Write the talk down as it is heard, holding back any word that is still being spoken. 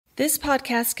This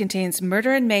podcast contains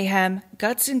murder and mayhem,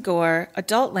 guts and gore,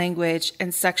 adult language,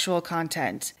 and sexual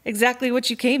content. Exactly what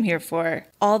you came here for.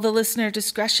 All the listener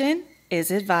discretion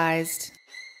is advised.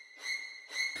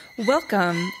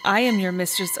 Welcome. I am your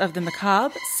mistress of the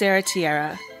macabre, Sarah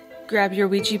Tierra. Grab your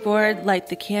Ouija board, light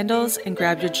the candles, and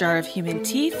grab your jar of human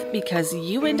teeth because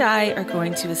you and I are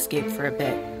going to escape for a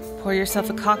bit. Pour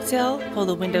yourself a cocktail, pull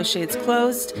the window shades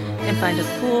closed, and find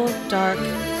a cool, dark,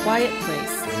 quiet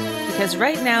place. Because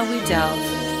right now we delve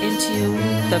into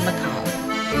the macabre.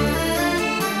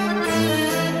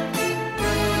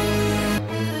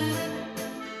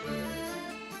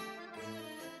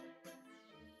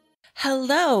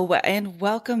 Hello, and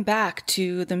welcome back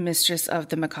to the Mistress of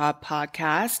the Macabre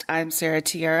podcast. I'm Sarah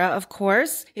Tierra, of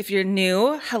course. If you're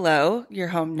new, hello, you're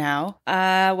home now.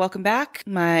 Welcome back.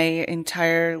 My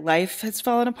entire life has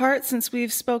fallen apart since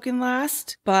we've spoken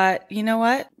last, but you know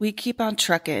what? We keep on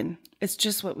trucking. It's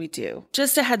just what we do.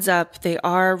 Just a heads up, they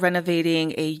are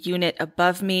renovating a unit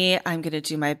above me. I'm going to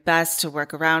do my best to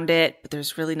work around it, but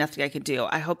there's really nothing I can do.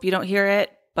 I hope you don't hear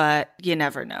it, but you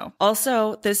never know.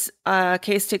 Also, this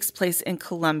case takes place in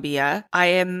Colombia. I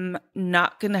am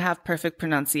not going to have perfect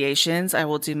pronunciations. I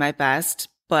will do my best,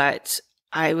 but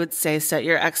I would say set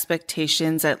your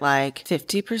expectations at like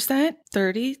 50%,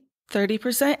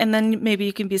 30%, and then maybe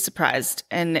you can be surprised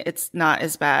and it's not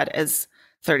as bad as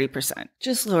 30%.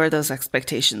 Just lower those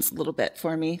expectations a little bit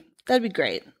for me. That'd be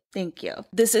great. Thank you.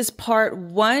 This is part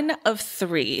 1 of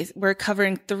 3. We're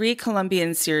covering 3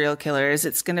 Colombian serial killers.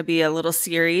 It's going to be a little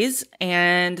series,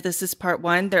 and this is part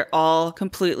 1. They're all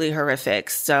completely horrific,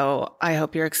 so I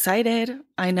hope you're excited.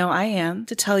 I know I am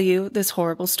to tell you this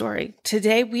horrible story.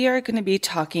 Today, we are going to be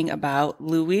talking about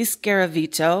Luis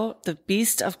Garavito, the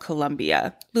Beast of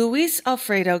Colombia. Luis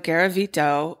Alfredo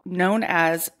Garavito, known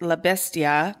as La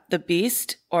Bestia, the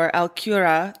Beast, or El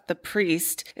Cura, the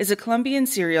Priest, is a Colombian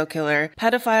serial killer,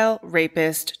 pedophile,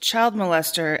 rapist, child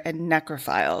molester, and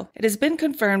necrophile. It has been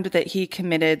confirmed that he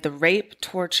committed the rape,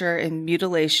 torture, and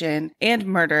mutilation and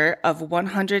murder of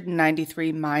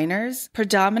 193 minors,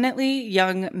 predominantly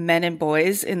young men and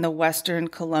boys in the western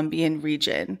Colombian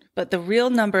region. But the real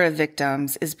number of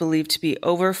victims is believed to be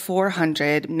over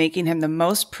 400, making him the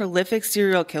most prolific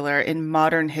serial killer in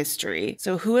modern history.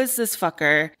 So who is this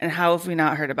fucker, and how have we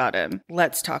not heard about him?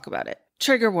 Let's talk about it.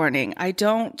 Trigger warning. I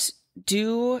don't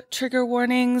do trigger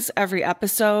warnings. Every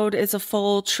episode is a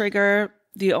full trigger.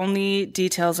 The only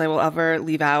details I will ever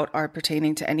leave out are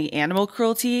pertaining to any animal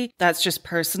cruelty. That's just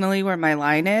personally where my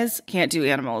line is. Can't do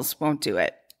animals, won't do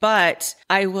it. But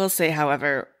I will say,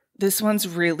 however, this one's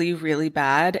really, really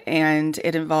bad, and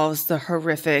it involves the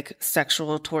horrific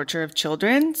sexual torture of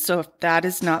children. So if that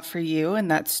is not for you and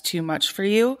that's too much for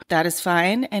you, that is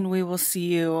fine, and we will see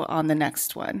you on the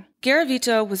next one.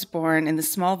 Garavito was born in the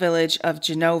small village of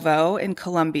Genovo in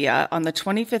Colombia on the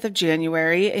 25th of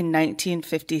January in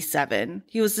 1957.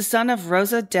 He was the son of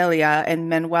Rosa Delia and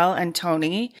Manuel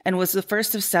Antoni and was the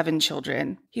first of 7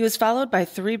 children. He was followed by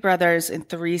 3 brothers and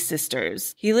 3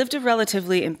 sisters. He lived a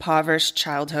relatively impoverished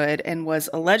childhood and was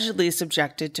allegedly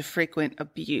subjected to frequent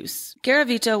abuse.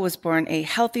 Garavito was born a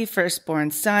healthy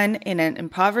firstborn son in an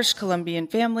impoverished Colombian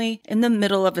family in the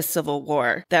middle of a civil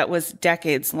war that was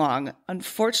decades long.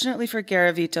 Unfortunately for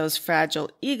Garavito's fragile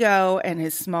ego and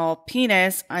his small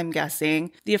penis, I'm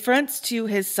guessing, the affronts to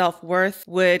his self-worth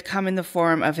would come in the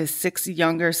form of his 6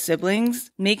 younger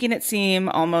siblings, making it seem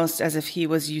almost as if he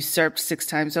was usurped 6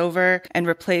 times over and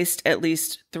replaced at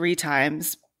least 3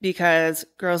 times, because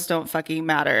girls don't fucking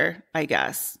matter, I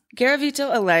guess.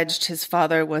 Garavito alleged his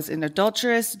father was an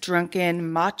adulterous,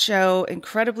 drunken, macho,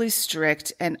 incredibly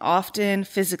strict, and often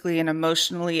physically and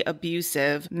emotionally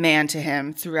abusive man to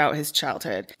him throughout his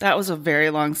childhood. That was a very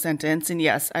long sentence, and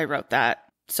yes, I wrote that.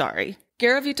 Sorry.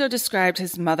 Garavito described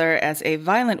his mother as a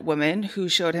violent woman who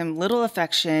showed him little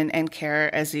affection and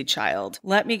care as a child.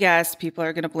 Let me guess, people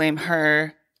are going to blame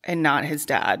her and not his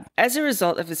dad. As a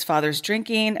result of his father's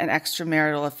drinking and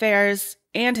extramarital affairs,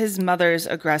 and his mother's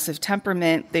aggressive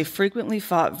temperament, they frequently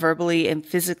fought verbally and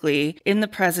physically in the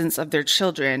presence of their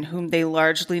children, whom they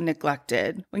largely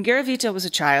neglected. When Garavito was a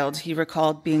child, he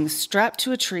recalled being strapped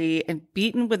to a tree and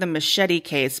beaten with a machete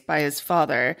case by his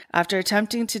father after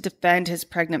attempting to defend his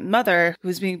pregnant mother, who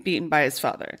was being beaten by his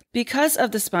father. Because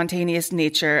of the spontaneous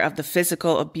nature of the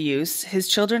physical abuse, his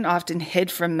children often hid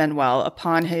from Manuel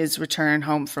upon his return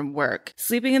home from work.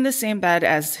 Sleeping in the same bed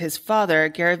as his father,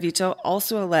 Garavito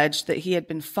also alleged that he had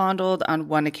been fondled on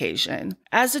one occasion.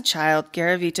 As a child,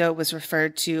 Garavito was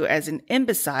referred to as an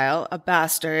imbecile, a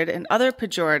bastard, and other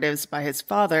pejoratives by his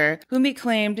father, whom he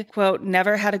claimed, quote,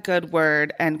 never had a good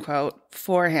word, end quote,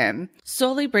 for him,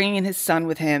 solely bringing his son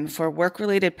with him for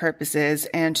work-related purposes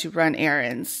and to run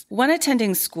errands. When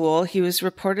attending school, he was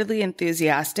reportedly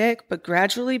enthusiastic, but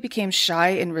gradually became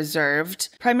shy and reserved,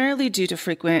 primarily due to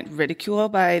frequent ridicule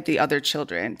by the other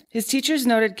children. His teachers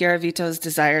noted Garavito's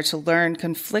desire to learn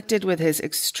conflicted with his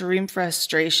extreme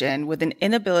frustration with an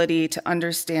inability to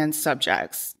understand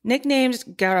subjects. Nicknamed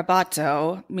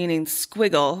Garavito, meaning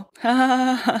squiggle,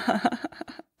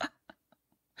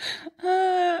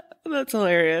 that's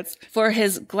hilarious. For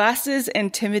his glasses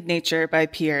and timid nature by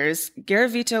peers,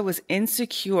 Garavito was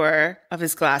insecure of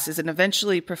his glasses and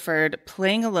eventually preferred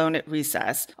playing alone at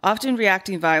recess, often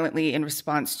reacting violently in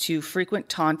response to frequent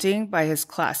taunting by his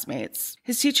classmates.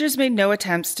 His teachers made no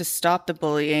attempts to stop the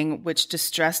bullying, which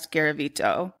distressed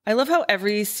Garavito. I love how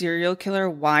every serial killer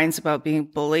whines about being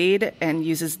bullied and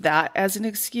uses that as an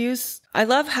excuse. I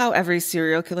love how every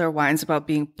serial killer whines about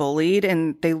being bullied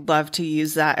and they love to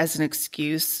use that as an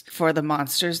excuse for the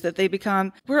monsters that they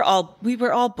become. We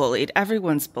were all bullied.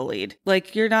 Everyone's bullied.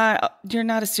 Like, you're not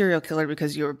a serial killer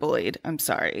because you were bullied. I'm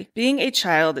sorry. Being a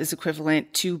child is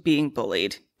equivalent to being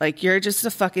bullied. Like, you're just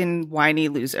a fucking whiny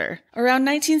loser. Around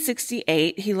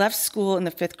 1968, he left school in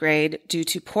the 5th grade due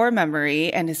to poor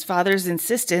memory and his father's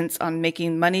insistence on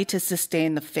making money to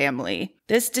sustain the family.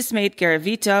 This dismayed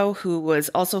Garavito, who was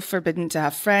also forbidden to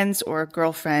have friends or a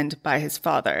girlfriend by his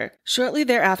father. Shortly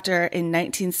thereafter, in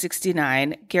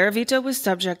 1969, Garavito was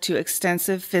subject to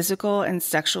extensive physical and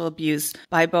sexual abuse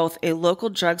by both a local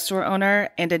drugstore owner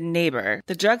and a neighbor.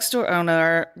 The drugstore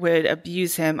owner would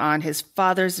abuse him on his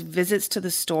father's visits to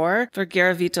the store for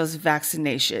Garavito's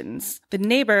vaccinations. The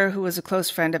neighbor, who was a close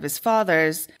friend of his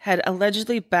father's, had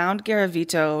allegedly bound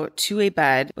Garavito to a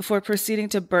bed before proceeding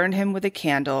to burn him with a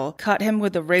candle, cut him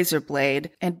with a razor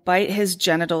blade, and bite his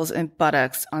genitals and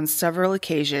buttocks on several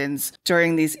occasions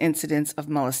during these incidents of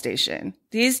molestation.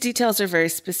 These details are very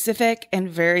specific and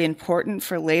very important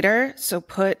for later, so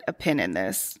put a pin in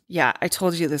this. Yeah, I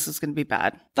told you this was going to be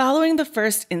bad. Following the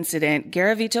first incident,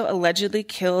 Garavito allegedly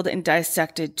killed and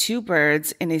dissected 2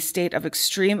 birds in a state of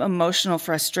extreme emotional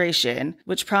frustration,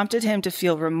 which prompted him to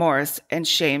feel remorse and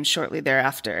shame shortly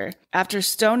thereafter. After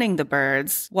stoning the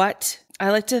birds, I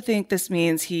like to think this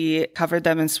means he covered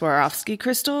them in Swarovski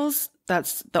crystals.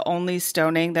 That's the only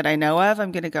stoning that I know of.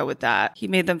 I'm going to go with that. He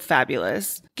made them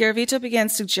fabulous. Garavito began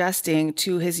suggesting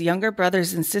to his younger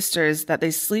brothers and sisters that they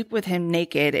sleep with him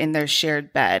naked in their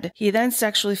shared bed. He then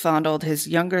sexually fondled his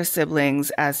younger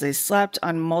siblings as they slept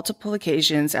on multiple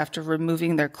occasions after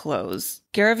removing their clothes.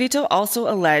 Garavito also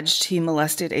alleged he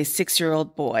molested a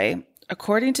 6-year-old boy.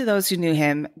 According to those who knew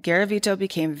him, Garavito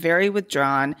became very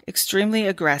withdrawn, extremely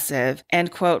aggressive,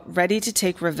 and, quote, ready to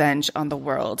take revenge on the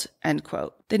world, end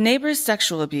quote. The neighbor's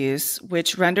sexual abuse,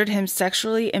 which rendered him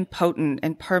sexually impotent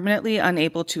and permanently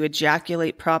unable to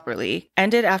ejaculate properly,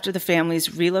 ended after the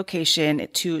family's relocation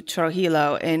to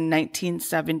Trujillo in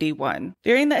 1971.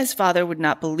 Fearing that his father would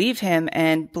not believe him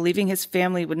and believing his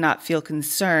family would not feel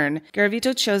concern,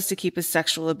 Garavito chose to keep his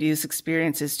sexual abuse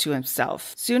experiences to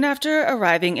himself. Soon after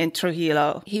arriving in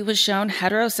Trujillo, he was shown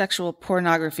heterosexual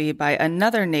pornography by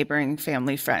another neighboring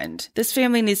family friend. This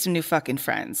family needs some new fucking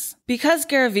friends. Because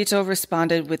Garavito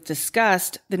responded with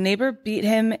disgust, the neighbor beat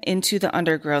him into the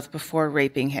undergrowth before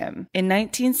raping him. In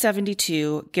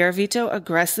 1972, Garavito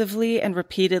aggressively and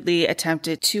repeatedly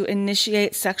attempted to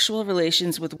initiate sexual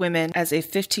relations with women as a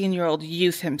 15-year-old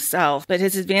youth himself, but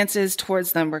his advances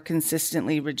towards them were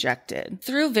consistently rejected.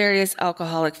 Through various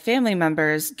alcoholic family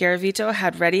members, Garavito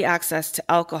had ready access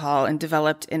to alcohol and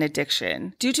developed an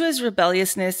addiction. Due to his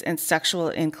rebelliousness and sexual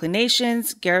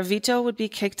inclinations, Garavito would be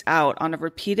kicked out on a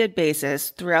repeated basis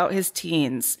throughout his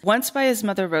teens, once by his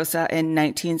mother Rosa in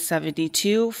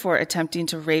 1972 for attempting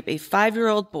to rape a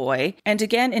 5-year-old boy, and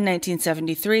again in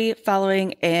 1973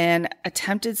 following an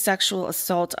attempted sexual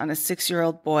assault on a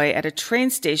 6-year-old boy at a train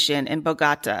station in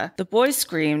Bogota. The boy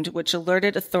screamed, which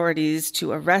alerted authorities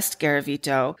to arrest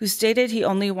Garavito, who stated he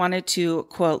only wanted to,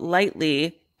 quote,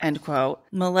 lightly, end quote,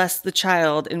 molest the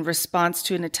child in response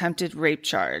to an attempted rape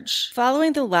charge.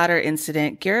 Following the latter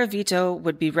incident, Garavito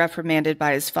would be reprimanded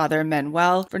by his father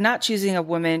Manuel for not choosing a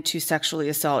woman to sexually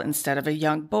assault instead of a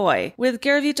young boy. With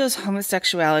Garavito's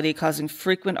homosexuality causing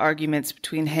frequent arguments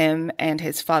between him and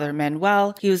his father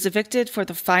Manuel, he was evicted for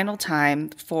the final time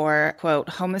for, quote,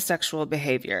 homosexual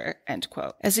behavior, end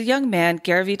quote. As a young man,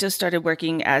 Garavito started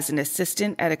working as an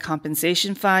assistant at a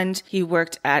compensation fund. He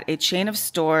worked at a chain of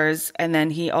stores, and then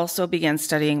he also began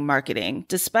studying marketing.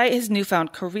 Despite his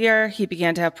newfound career, he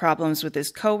began to have problems with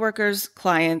his coworkers,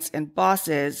 clients, and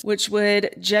bosses, which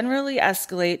would generally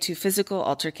escalate to physical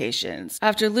altercations.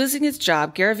 After losing his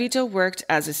job, Garavito worked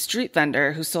as a street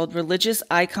vendor who sold religious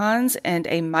icons and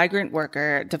a migrant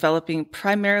worker, developing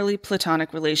primarily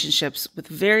platonic relationships with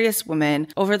various women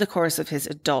over the course of his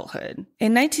adulthood.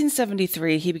 In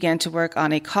 1973, he began to work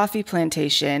on a coffee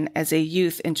plantation as a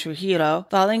youth in Trujillo,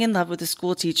 falling in love with a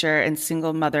school teacher and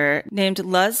single mother named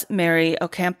Luz Mary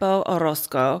Ocampo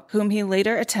Orozco, whom he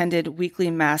later attended weekly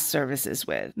mass services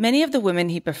with. Many of the women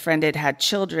he befriended had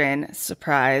children,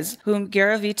 surprise, whom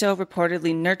Garavito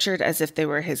reportedly nurtured as if they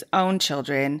were his own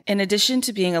children, in addition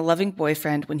to being a loving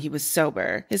boyfriend when he was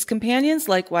sober. His companions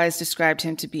likewise described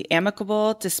him to be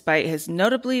amicable despite his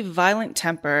notably violent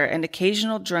temper and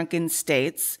occasional drunken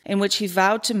states in which he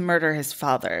vowed to murder his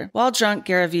father. While drunk,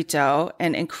 Garavito,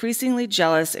 an increasingly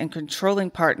jealous and controlling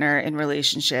partner in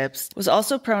relationships, was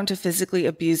also prone to physically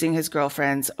abusing his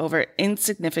girlfriends over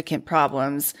insignificant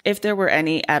problems, if there were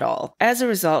any at all. As a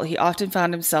result, he often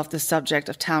found himself the subject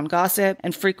of town gossip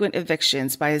and frequent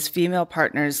evictions by his female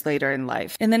partners later in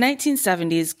life. In the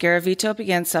 1970s, Garavito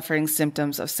began suffering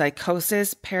symptoms of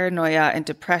psychosis, paranoia, and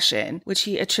depression, which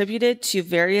he attributed to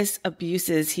various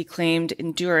abuses he claimed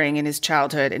enduring in his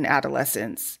childhood and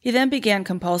adolescence. He then began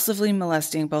compulsively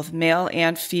molesting both male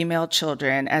and female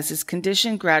children as his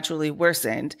condition gradually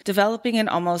worsened, developing an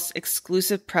almost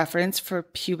exclusive preference for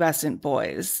pubescent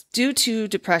boys. Due to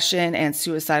depression and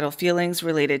suicidal feelings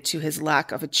related to his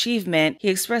lack of achievement, he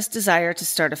expressed desire to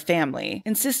start a family.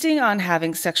 Insisting on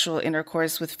having sexual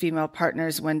intercourse with female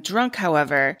partners when drunk,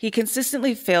 however, he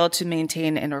consistently failed to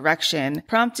maintain an erection,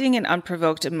 prompting an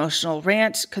unprovoked emotional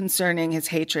rant concerning his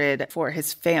hatred for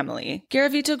his family.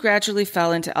 Garavito gradually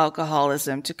fell into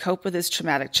alcoholism to cope with his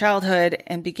traumatic childhood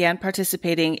and began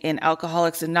participating in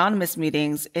Alcoholics Anonymous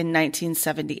meetings in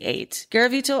 1978.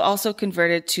 Garavito also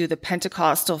converted to the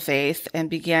Pentecostal faith and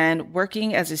began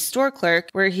working as a store clerk,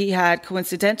 where he had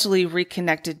coincidentally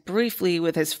reconnected briefly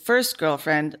with his first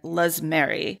girlfriend, Luz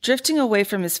Mary. Drifting away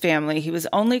from his family, he was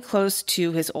only close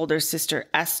to his older sister,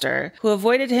 Esther, who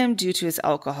avoided him due to his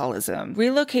alcoholism.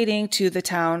 Relocating to the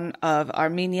town of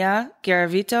Armenia,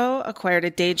 Garavito acquired a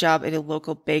day job at a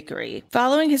local bakery.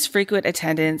 Following his frequent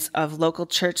attendance of local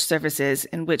church services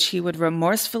in which he would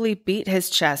remorsefully beat his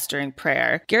chest during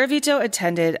prayer, Garavito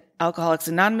attended Alcoholics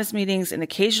Anonymous meetings and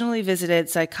occasionally visited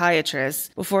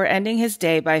psychiatrists before ending his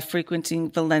day by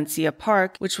frequenting Valencia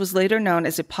Park, which was later known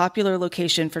as a popular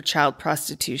location for child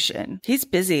prostitution. He's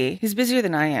busy. He's busier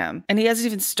than I am, and he hasn't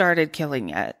even started killing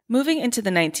yet. Moving into the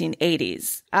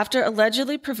 1980s, after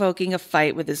allegedly provoking a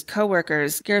fight with his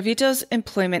coworkers, Garavito's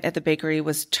employment at the bakery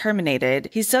was terminated.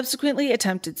 He subsequently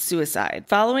attempted suicide.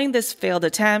 Following this failed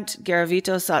attempt,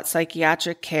 Garavito sought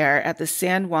psychiatric care at the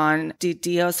San Juan de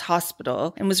Dios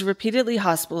Hospital and was repeatedly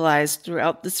hospitalized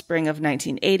throughout the spring of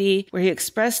 1980, where he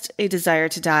expressed a desire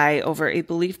to die over a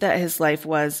belief that his life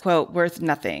was, quote, worth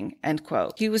nothing, end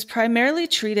quote. He was primarily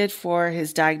treated for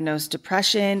his diagnosed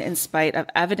depression in spite of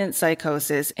evident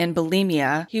psychosis and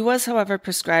bulimia. He was, however,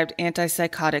 prescribed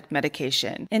antipsychotic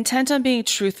medication. Intent on being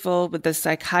truthful with the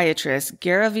psychiatrist,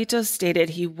 Garavito stated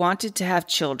he wanted to have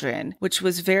children, which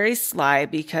was very sly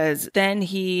because then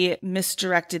he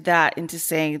misdirected that into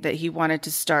saying that he wanted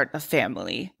to start a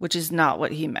family, which is not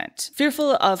what he meant.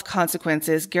 Fearful of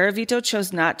consequences, Garavito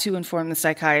chose not to inform the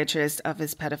psychiatrist of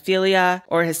his pedophilia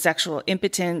or his sexual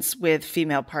impotence with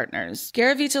female partners.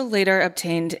 Garavito later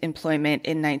obtained employment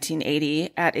in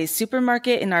 1980 at a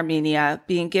supermarket in Armenia,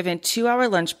 being given 2-hour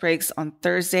lunch breaks on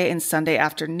Thursday and Sunday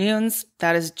afternoons.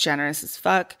 That is generous as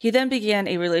fuck. He then began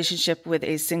a relationship with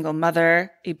a single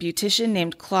mother, a beautician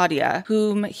named Claudia,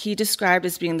 whom he described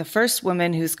as being the first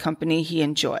woman whose company he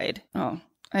enjoyed. Oh,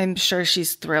 I'm sure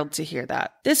she's thrilled to hear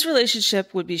that. This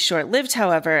relationship would be short-lived,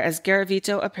 however, as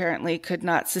Garavito apparently could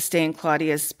not sustain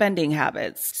Claudia's spending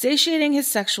habits. Satiating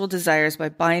his sexual desires by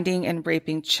binding and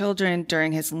raping children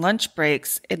during his lunch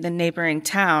breaks in the neighboring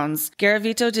towns,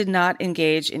 Garavito did not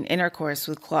engage in intercourse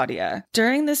with Claudia.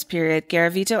 During this period,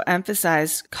 Garavito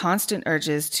emphasized constant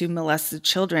urges to molest the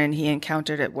children he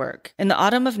encountered at work. In the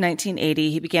autumn of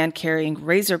 1980, he began carrying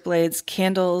razor blades,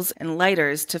 candles, and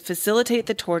lighters to facilitate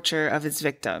the torture of his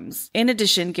victims. victims. In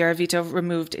addition, Garavito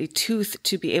removed a tooth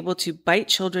to be able to bite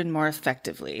children more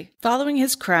effectively. Following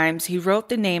his crimes, he wrote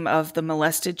the name of the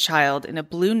molested child in a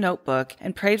blue notebook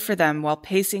and prayed for them while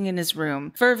pacing in his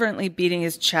room, fervently beating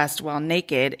his chest while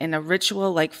naked in a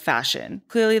ritual-like fashion.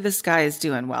 Clearly, this guy is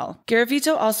doing well.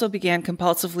 Garavito also began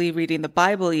compulsively reading the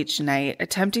Bible each night,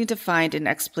 attempting to find an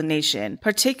explanation,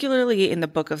 particularly in the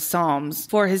Book of Psalms,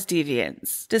 for his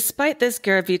deviance. Despite this,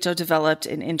 Garavito developed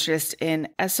an interest in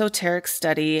esoteric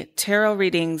study, tarot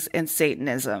readings, and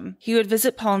Satanism. He would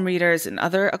visit palm readers and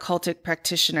other occultic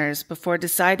practitioners before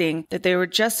deciding that they were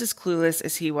just as clueless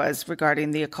as he was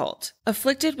regarding the occult.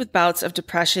 Afflicted with bouts of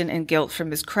depression and guilt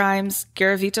from his crimes,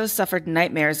 Garavito suffered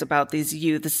nightmares about these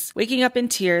youths, waking up in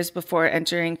tears before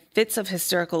entering fits of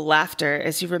hysterical laughter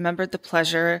as he remembered the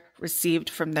pleasure received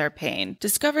from their pain.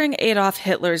 Discovering Adolf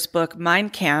Hitler's book Mein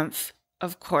Kampf,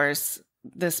 of course,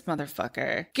 this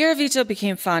motherfucker. Garavito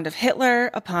became fond of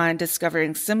Hitler upon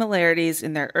discovering similarities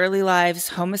in their early lives,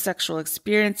 homosexual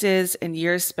experiences, and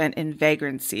years spent in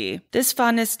vagrancy. This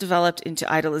fondness developed into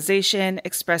idolization,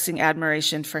 expressing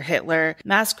admiration for Hitler,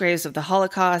 mass graves of the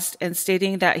Holocaust, and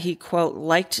stating that he, quote,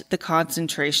 liked the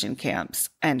concentration camps,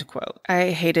 end quote. I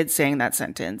hated saying that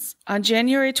sentence. On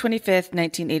January 25th,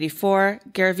 1984,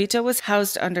 Garavito was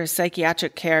housed under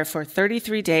psychiatric care for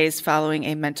 33 days following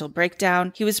a mental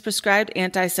breakdown. He was prescribed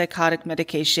antipsychotic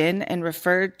medication and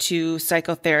referred to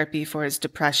psychotherapy for his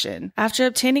depression. After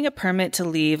obtaining a permit to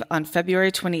leave on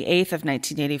February 28th of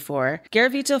 1984,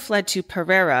 Garavito fled to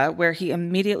Pereira, where he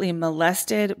immediately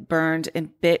molested, burned, and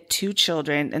bit 2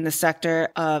 children in the sector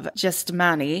of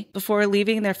Gestimani before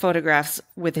leaving their photographs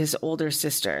with his older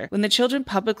sister. When the children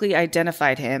publicly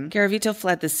identified him, Garavito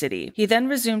fled the city. He then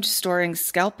resumed storing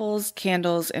scalpels,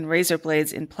 candles, and razor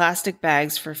blades in plastic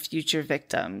bags for future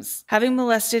victims. Having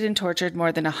molested and tortured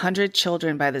more than 100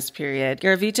 children by this period,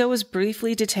 Garavito was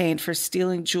briefly detained for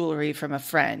stealing jewelry from a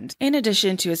friend. In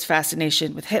addition to his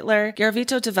fascination with Hitler,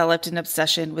 Garavito developed an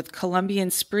obsession with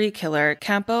Colombian spree killer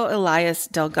Campo Elias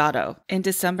Delgado in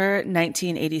December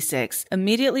 1986,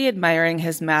 immediately admiring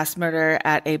his mass murder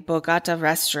at a Bogota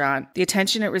restaurant, the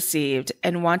attention it received,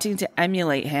 and wanting to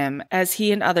emulate him as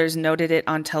he and others noted it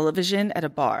on television at a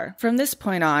bar. From this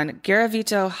point on,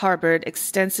 Garavito harbored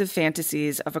extensive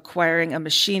fantasies of acquiring a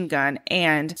machine gun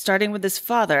and, starting with his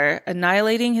father,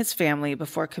 annihilating his family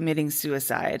before committing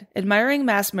suicide. Admiring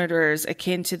mass murderers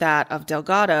akin to that of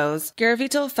Delgado's,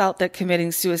 Garavito felt that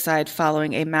committing suicide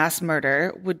following a mass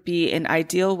murder would be an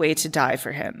ideal way to die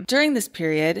for him. During this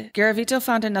period, Garavito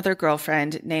found another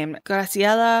girlfriend named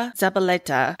Graciela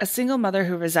Zabaleta, a single mother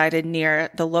who resided near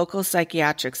the local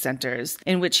psychiatric centers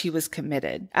in which he was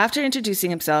committed. After introducing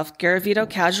himself, Garavito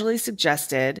casually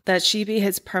suggested that she be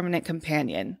his permanent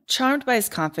companion. Charmed by his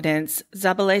confidence,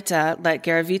 Zabaleta let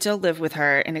Garavito live with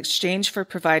her in exchange for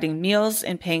providing meals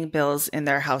and paying bills in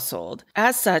their household.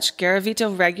 As such,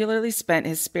 Garavito regularly spent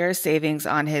his spare savings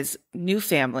on his new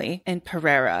family in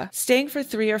Pereira. Staying for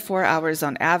 3 or 4 hours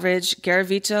on average,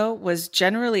 Garavito was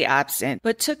generally absent,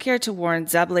 but took care to warn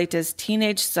Zabaleta's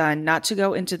teenage son not to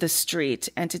go into the street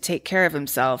and to take care of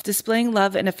himself, displaying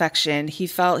love and affection he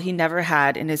felt he never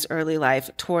had in his early life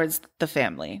towards the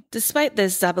family. Despite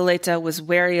this, Zabaleta was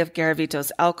wary of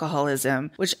Garavito's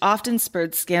alcoholism, which often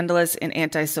spurred scandalous and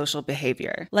antisocial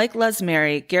behavior. Like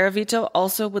Lesmeri, Garavito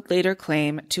also would later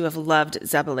claim to have loved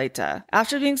Zabaleta.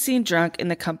 After being seen drunk in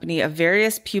the company of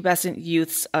various pubescent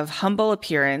youths of humble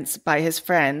appearance by his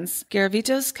friends,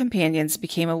 Garavito's companions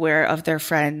became aware of their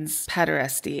friends'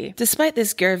 pederasty. Despite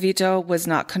this, Garavito was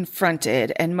not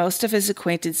confronted, and most of his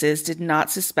acquaintances did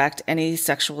not suspect any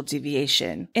sexual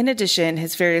deviation. In addition,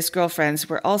 his various girlfriends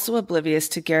were also oblivious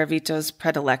to Garavito's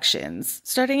predilections.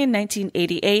 Starting in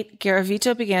 1988,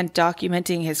 Garavito began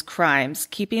documenting his crimes,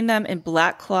 keeping them in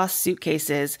black cloth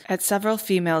suitcases at several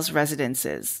females'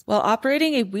 residences. While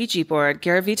operating a Ouija board,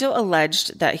 Garavito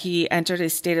alleged that he entered a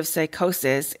state of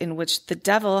psychosis in which the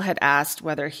devil had asked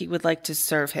whether he would like to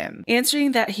serve him.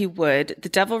 Answering that he would, the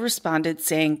devil responded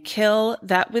saying, "Kill,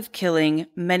 that with killing,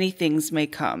 many things may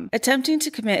come." Attempting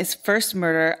to commit his first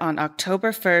murder on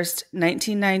October 1st,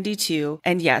 1992,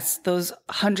 and yes, those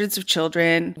hundreds of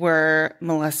children were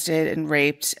molested and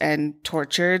raped and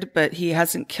tortured, but he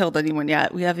hasn't killed anyone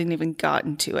yet. We haven't even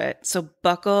gotten to it. So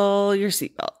buckle your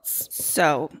seatbelts.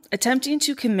 So, attempting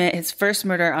to commit his first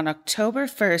murder on October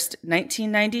 1st,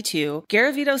 1992,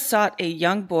 Garavito sought a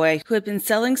young boy who had been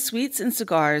selling sweets and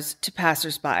cigars to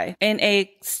passersby. In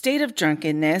a state of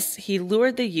drunkenness, he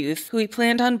lured the youth, who he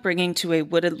planned on bringing to a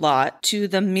wooded lot, to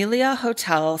the Milia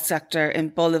Hotel sector in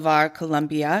Bolivar,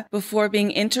 Colombia, before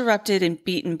being interrupted and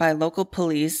beaten by local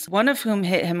police, one of whom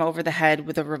hit him over the head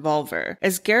with a revolver.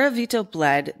 As Garavito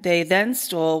bled, they then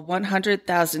stole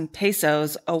 100,000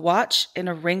 pesos, a watch, and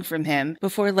a ring from him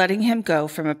before letting him go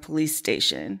from a police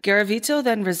station. Garavito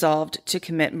then resolved to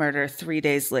commit murder 3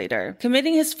 days later.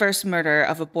 Committing his first murder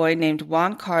of a boy named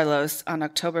Juan Carlos on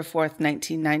October 4th,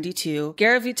 1992,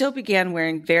 Garavito began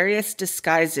wearing various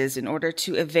disguises in order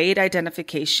to evade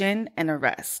identification and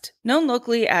arrest. Known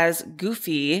locally as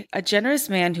Goofy, a generous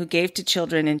man who gave to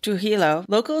children in Trujillo,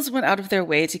 locals went out of their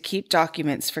way to keep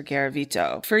documents for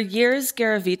Garavito. For years,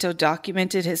 Garavito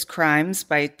documented his crimes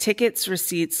by tickets,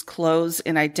 receipts, clothes,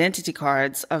 and identity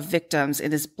cards of victims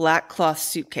in his black cloth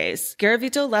suitcase.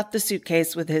 Garavito left the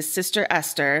suitcase with his sister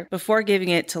Esther before giving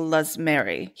it to Luz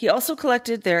Mary. He also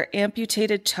collected their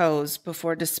amputated toes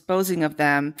before disposing of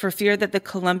them for fear that the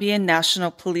Colombian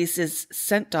National Police's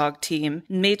scent dog team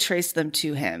may trace them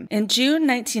to him. In June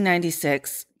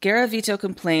 1996, Garavito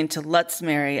complained to Luz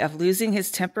Mary of losing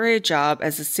his temporary job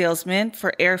as a salesman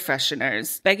for air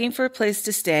fresheners, begging for a place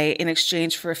to stay in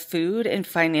exchange for food and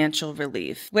financial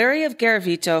relief. Wary of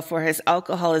Garavito for his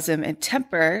alcoholism and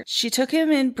temper, she took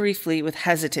him in briefly with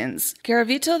hesitance.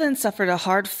 Garavito then suffered a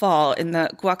hard fall in the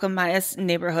Guacamayas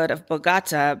neighborhood of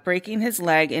Bogota, breaking his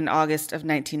leg in August of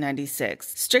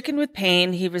 1996. Stricken with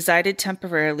pain, he resided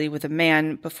temporarily with a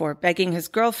man before begging his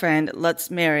girlfriend, Luz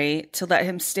Mary, to let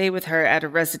him stay with her at a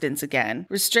residence again.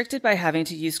 Restricted by having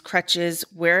to use crutches,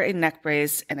 wear a neck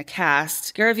brace, and a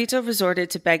cast, Garavito resorted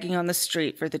to begging on the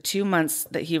street for the 2 months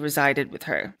that he resided with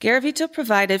her. Garavito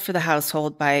provided for the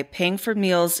household by paying for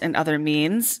meals and other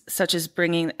means, such as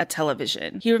bringing a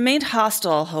television. He remained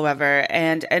hostile, however,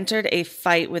 and entered a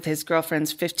fight with his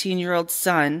girlfriend's 15-year-old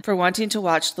son for wanting to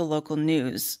watch the local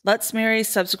news. Luz Mary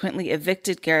subsequently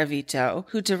evicted Garavito,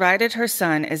 who derided her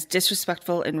son as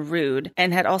disrespectful and rude,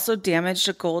 and had also damaged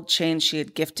a gold chain she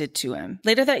had gifted to him.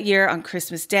 Later that year, on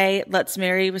Christmas Day, Luz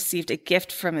Mary received a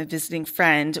gift from a visiting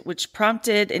friend, which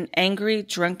prompted an angry,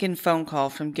 drunken phone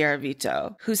call from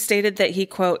Garavito, who stated that he,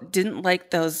 quote, didn't like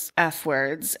those F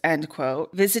words, end quote,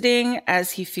 visiting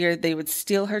as he feared they would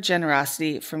steal her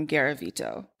generosity from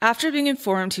Garavito. After being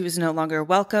informed he was no longer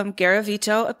welcome,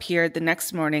 Garavito appeared the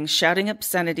next morning shouting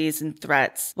obscenities and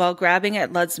threats while grabbing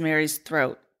at Luz Mary's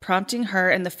throat, prompting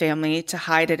her and the family to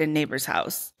hide at a neighbor's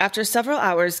house. After several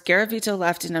hours, Garavito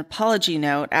left an apology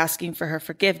note asking for her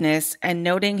forgiveness and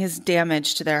noting his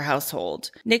damage to their household.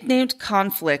 Nicknamed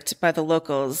Conflict by the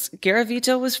locals,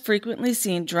 Garavito was frequently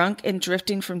seen drunk and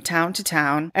drifting from town to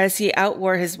town as he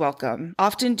outwore his welcome,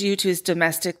 often due to his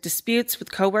domestic disputes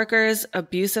with coworkers,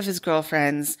 abuse of his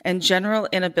girlfriends, and general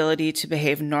inability to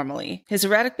behave normally. His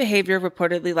erratic behavior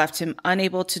reportedly left him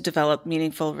unable to develop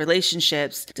meaningful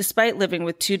relationships, despite living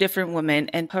with two different women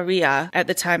in Paria at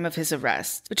the time of his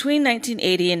arrest. Between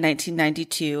 1980 and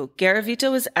 1992, Garavito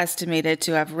was estimated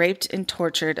to have raped and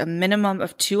tortured a minimum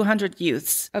of 200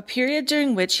 youths, a period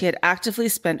during which he had actively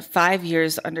spent 5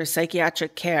 years under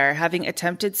psychiatric care, having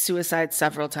attempted suicide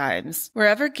several times.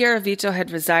 Wherever Garavito had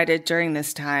resided during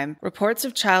this time, reports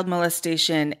of child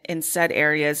molestation in said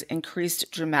areas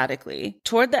increased dramatically.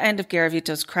 Toward the end of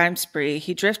Garavito's crime spree,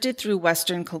 he drifted through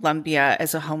western Colombia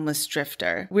as a homeless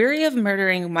drifter. Weary of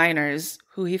murdering minors,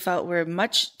 who he felt were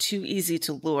much too easy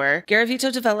to lure,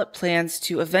 Garavito developed plans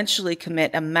to eventually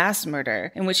commit a mass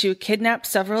murder in which he would kidnap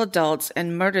several adults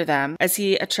and murder them as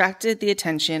he attracted the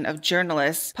attention of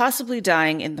journalists, possibly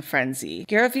dying in the frenzy.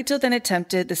 Garavito then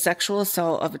attempted the sexual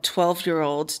assault of a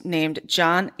 12-year-old named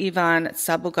John Ivan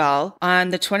Sabogal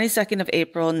on the 22nd of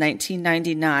April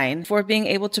 1999 for being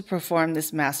able to perform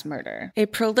this mass murder. A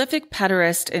prolific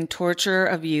pederast and torturer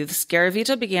of youths,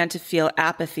 Garavito began to feel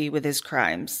apathy with his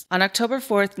crimes. On October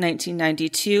 4th,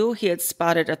 1992, he had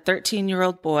spotted a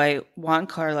 13-year-old boy, Juan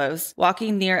Carlos,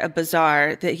 walking near a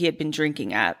bazaar that he had been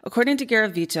drinking at. According to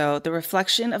Garavito, the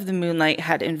reflection of the moonlight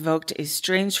had invoked a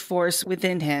strange force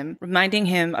within him, reminding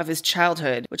him of his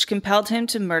childhood, which compelled him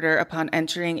to murder upon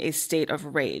entering a state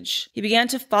of rage. He began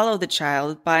to follow the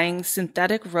child, buying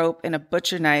synthetic rope and a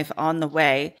butcher knife on the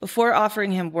way, before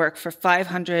offering him work for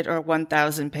 500 or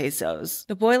 1,000 pesos.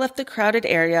 The boy left the crowded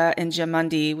area in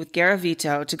Jamandi with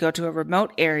Garavito to go to a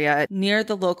remote area near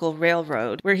the local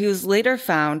railroad, where he was later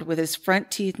found with his front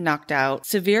teeth knocked out,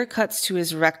 severe cuts to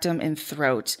his rectum and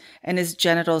throat, and his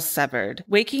genitals severed.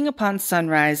 Waking upon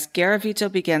sunrise,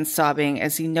 Garavito began sobbing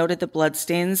as he noted the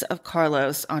bloodstains of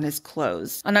Carlos on his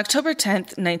clothes. On October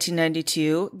 10th,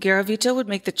 1992, Garavito would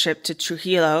make the trip to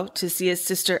Trujillo to see his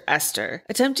sister Esther.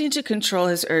 Attempting to control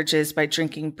his urges by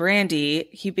drinking brandy,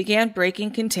 he began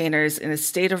breaking containers in a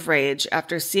state of rage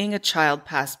after seeing a child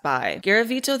pass by.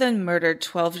 Garavito then murdered murdered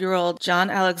 12-year-old John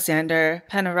Alexander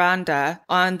Penaranda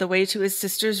on the way to his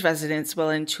sister's residence while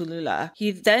in Cholula.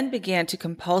 He then began to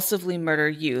compulsively murder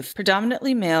youth,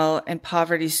 predominantly male and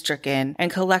poverty-stricken,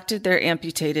 and collected their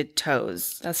amputated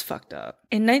toes. That's fucked up.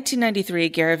 In 1993,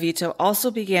 Garavito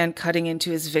also began cutting into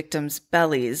his victims'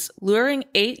 bellies, luring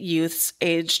 8 youths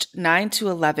aged 9 to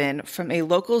 11 from a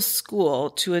local school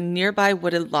to a nearby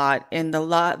wooded lot in the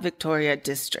La Victoria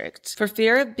district. For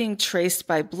fear of being traced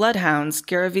by bloodhounds,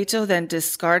 Garavito then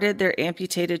discarded their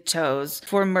amputated toes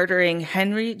for murdering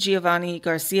Henry Giovanni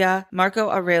Garcia, Marco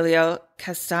Aurelio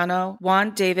Castano,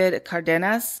 Juan David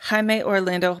Cardenas, Jaime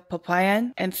Orlando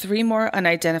Popayan, and 3 more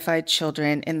unidentified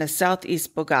children in the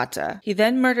southeast Bogota. He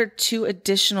then murdered 2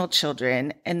 additional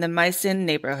children in the Maicin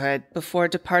neighborhood before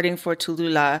departing for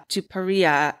Tuluá to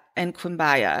Paria and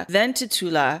Quimbaya, then to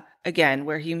Tula, again,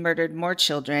 where he murdered more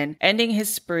children, ending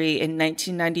his spree in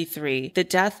 1993, the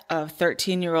death of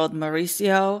 13-year-old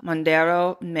Mauricio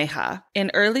Mondero Meja.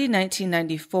 In early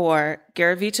 1994,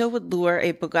 Garavito would lure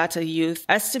a Bogota youth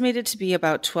estimated to be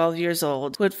about 12 years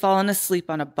old who had fallen asleep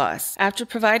on a bus. After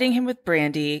providing him with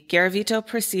brandy, Garavito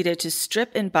proceeded to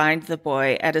strip and bind the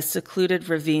boy at a secluded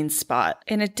ravine spot.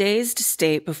 In a dazed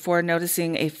state before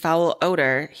noticing a foul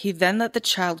odor, he then let the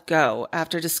child go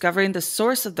after discovering the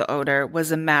source of the odor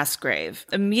was a mass grave.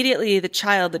 Immediately, the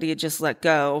child that he had just let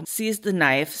go seized the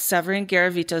knife, severing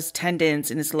Garavito's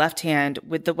tendons in his left hand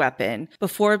with the weapon,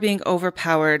 before being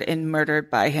overpowered and murdered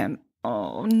by him.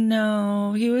 Oh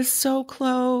no, he was so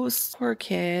close. Poor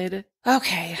kid.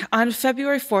 Okay, on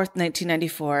February 4th,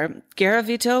 1994,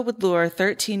 Garavito would lure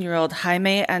 13-year-old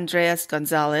Jaime Andres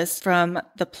Gonzalez from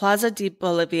the Plaza de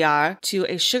Bolivar to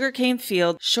a sugarcane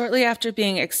field shortly after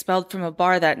being expelled from a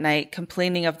bar that night,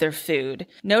 complaining of their food.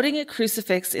 Noting a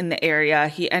crucifix in the area,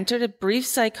 he entered a brief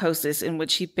psychosis in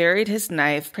which he buried his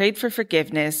knife, prayed for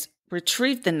forgiveness,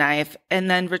 retrieved the knife, and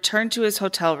then returned to his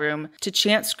hotel room to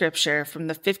chant scripture from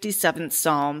the 57th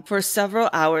Psalm for several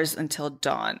hours until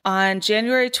dawn. On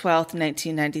January 12,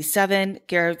 1997,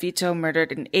 Garavito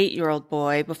murdered an 8-year-old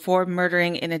boy before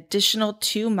murdering an additional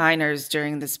 2 minors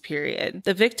during this period.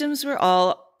 The victims were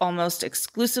all almost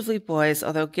exclusively boys,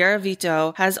 although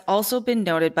Garavito has also been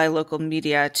noted by local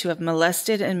media to have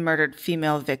molested and murdered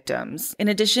female victims. In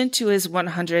addition to his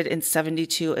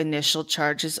 172 initial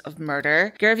charges of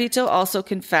murder, Garavito also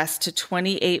confessed to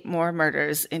 28 more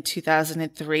murders in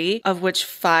 2003, of which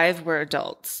 5 were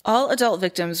adults. All adult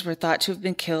victims were thought to have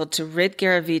been killed to rid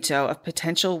Garavito of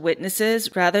potential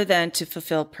witnesses rather than to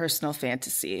fulfill personal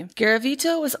fantasy.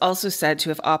 Garavito was also said to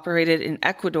have operated in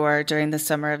Ecuador during the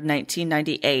summer of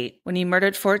 1998, when he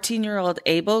murdered 14-year-old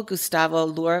Abel Gustavo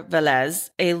Lur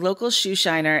Velez, a local shoe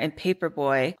shiner and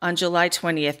paperboy, on July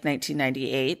 20th,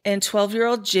 1998, and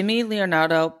 12-year-old Jimmy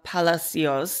Leonardo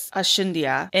Palacios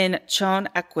Ashindia in Chon,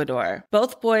 Ecuador.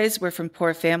 Both boys were from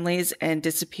poor families and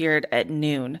disappeared at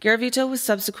noon. Garavito was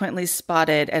subsequently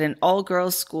spotted at an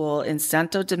all-girls school in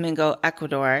Santo Domingo,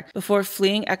 Ecuador, before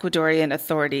fleeing Ecuadorian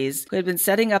authorities who had been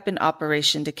setting up an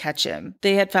operation to catch him.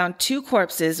 They had found 2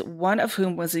 corpses, one of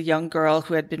whom was a young girl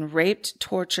who had been raped,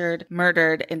 tortured,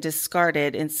 murdered, and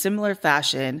discarded in similar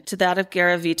fashion to that of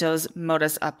Garavito's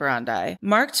modus operandi.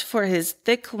 Marked for his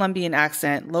thick Colombian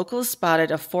accent, locals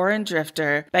spotted a foreign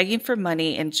drifter begging for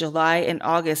money in July and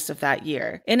August of that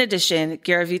year. In addition,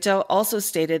 Garavito also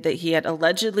stated that he had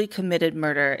allegedly committed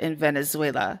murder in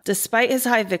Venezuela. Despite his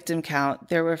high victim count,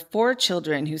 there were 4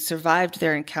 children who survived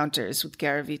their encounters with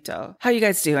Garavito. How you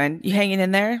guys doing? You hanging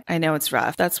in there? I know it's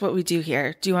rough. That's what we do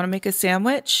here. Do you want to make a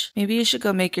sandwich? Maybe you should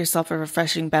go make yourself a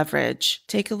refreshing beverage.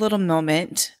 Take a little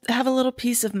moment, have a little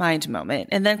peace of mind moment,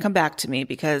 and then come back to me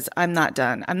because I'm not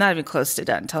done. I'm not even close to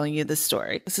done telling you this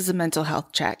story. This is a mental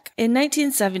health check. In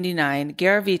 1979,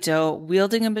 Garavito,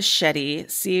 wielding a machete,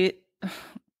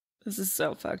 this is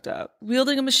so fucked up.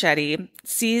 Wielding a machete,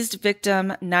 seized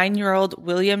victim 9-year-old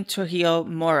William Trujillo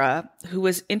Mora, who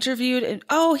was interviewed and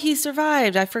he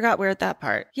survived. I forgot we're at that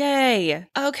part. Yay.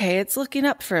 Okay, it's looking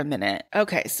up for a minute.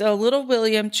 Okay, so little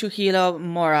William Trujillo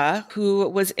Mora, who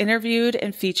was interviewed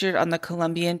and featured on the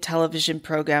Colombian television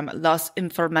program Los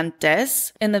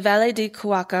Informantes in the Valle de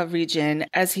Cauca region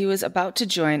as he was about to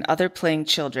join other playing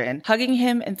children, hugging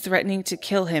him and threatening to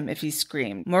kill him if he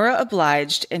screamed. Mora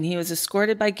obliged, and he was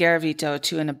escorted by Garavito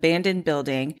to an abandoned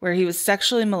building where he was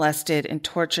sexually molested and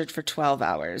tortured for 12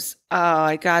 hours. Oh,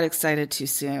 I got excited too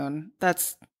soon.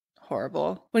 That's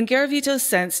horrible. When Garavito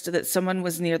sensed that someone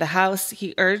was near the house,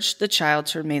 he urged the child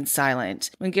to remain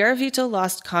silent. When Garavito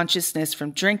lost consciousness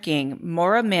from drinking,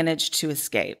 Mora managed to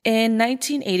escape. In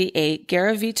 1988,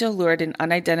 Garavito lured an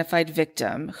unidentified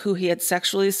victim, who he had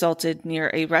sexually assaulted near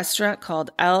a restaurant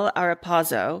called El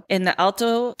Arapazo in the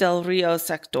Alto del Rio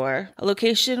sector, a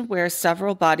location where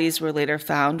several bodies were later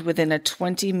found within a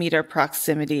 20-meter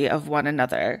proximity of one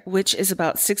another, which is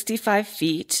about 65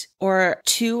 feet or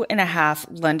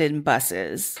 2.5 London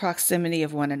buses, proximity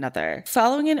of one another.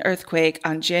 Following an earthquake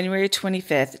on January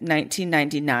 25th,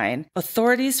 1999,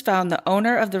 authorities found the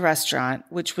owner of the restaurant,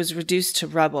 which was reduced to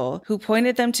rubble, who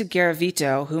pointed them to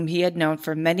Garavito, whom he had known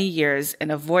for many years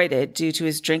and avoided due to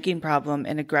his drinking problem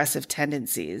and aggressive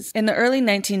tendencies. In the early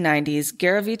 1990s,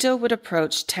 Garavito would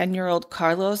approach 10-year-old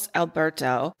Carlos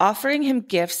Alberto, offering him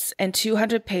gifts and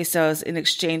 200 pesos in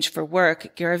exchange for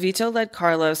work. Garavito led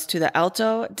Carlos to the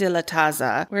Alto de la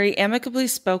Taza, where he amicably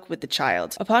spoke with the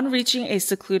child. Upon reaching a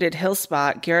secluded hill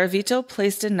spot, Garavito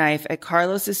placed a knife at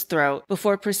Carlos's throat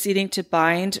before proceeding to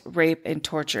bind, rape, and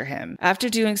torture him. After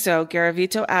doing so,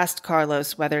 Garavito asked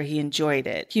Carlos whether he enjoyed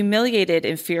it. Humiliated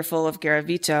and fearful of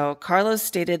Garavito, Carlos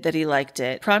stated that he liked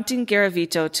it, prompting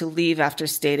Garavito to leave after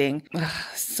stating,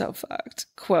 so fucked,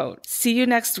 quote, "See you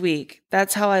next week.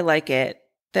 That's how I like it.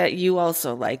 That you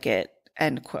also like it."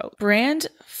 End quote. Brand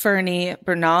Fernie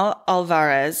Bernal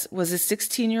Alvarez was a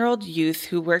 16-year-old youth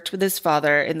who worked with his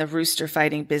father in the rooster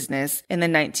fighting business in the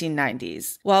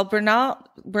 1990s. While Bernal,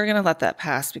 we're going to let that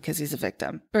pass because he's a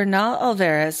victim. Bernal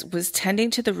Alvarez was tending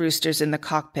to the roosters in the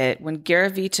cockpit when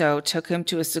Garavito took him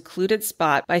to a secluded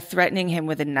spot by threatening him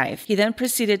with a knife. He then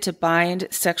proceeded to bind,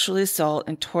 sexually assault,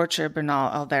 and torture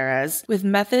Bernal Alvarez, with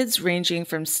methods ranging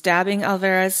from stabbing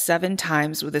Alvarez 7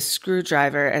 times with a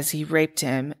screwdriver as he raped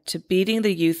him to beating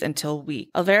the youth until weak.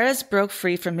 Alvarez broke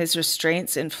free from his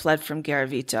restraints and fled from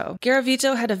Garavito.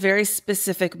 Garavito had a very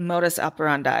specific modus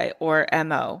operandi, or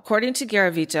MO. According to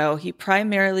Garavito, he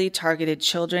primarily targeted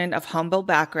children of humble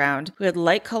background who had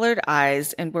light-colored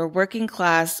eyes and were working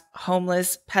class,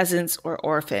 homeless, peasants, or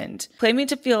orphaned. Claiming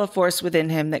to feel a force within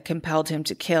him that compelled him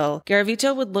to kill,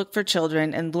 Garavito would look for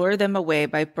children and lure them away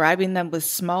by bribing them with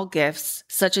small gifts,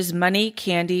 such as money,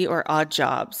 candy, or odd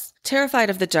jobs. Terrified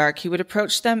of the dark, he would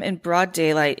approach them in broad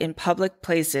daylight in public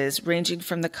places ranging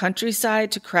from the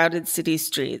countryside to crowded city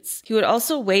streets. He would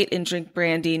also wait and drink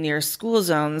brandy near school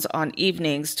zones on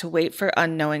evenings to wait for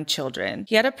unknowing children.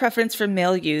 He had a preference for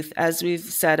male youth, as we've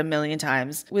said a million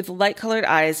times, with light-colored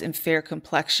eyes and fair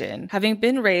complexion. Having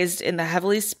been raised in the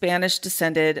heavily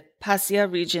Spanish-descended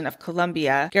Pasia region of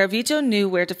Colombia, Garavito knew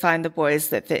where to find the boys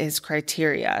that fit his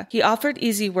criteria. He offered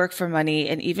easy work for money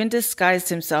and even disguised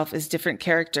himself as different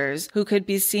characters who could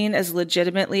be seen as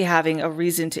legitimately having a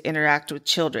reason to interact with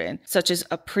children, such as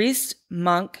a priest,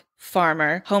 monk,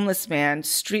 farmer, homeless man,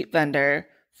 street vendor,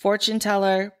 fortune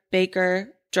teller,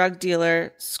 baker, drug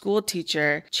dealer, school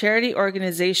teacher, charity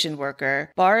organization worker,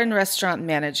 bar and restaurant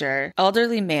manager,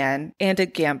 elderly man, and a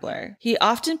gambler. He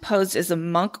often posed as a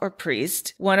monk or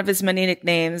priest. One of his many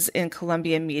nicknames in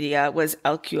Colombian media was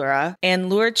El Cura, and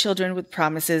lured children with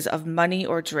promises of money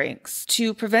or drinks.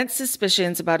 To prevent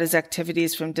suspicions about his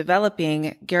activities from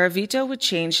developing, Garavito would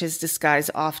change his disguise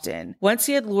often. Once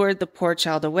he had lured the poor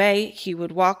child away, he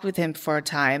would walk with him for a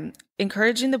time,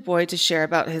 encouraging the boy to share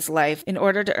about his life in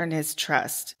order to earn his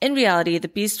trust. In reality, the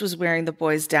beast was wearing the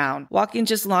boys down, walking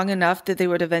just long enough that they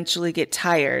would eventually get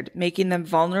tired, making them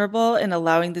vulnerable and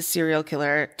allowing the serial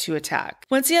killer to attack.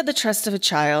 Once he had the trust of a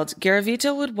child,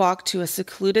 Garavito would walk to a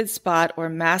secluded spot or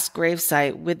mass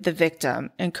gravesite with the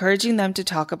victim, encouraging them to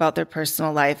talk about their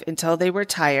personal life until they were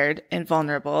tired and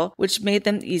vulnerable, which made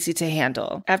them easy to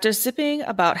handle. After sipping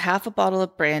about half a bottle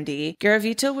of brandy,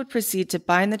 Garavito would proceed to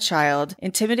bind the child,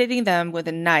 intimidating them with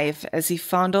a knife as he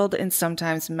fondled and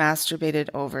sometimes masturbated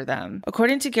over them.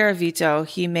 According to Garavito,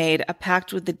 he made a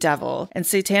pact with the devil, and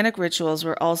satanic rituals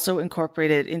were also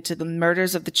incorporated into the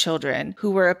murders of the children,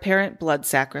 who were apparent blood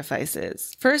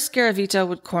sacrifices. First, Garavito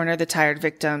would corner the tired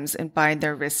victims and bind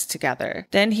their wrists together.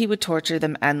 Then he would torture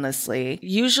them endlessly.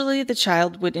 Usually, the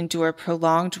child would endure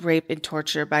prolonged rape and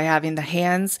torture by having the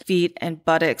hands, feet, and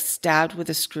buttocks stabbed with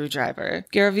a screwdriver.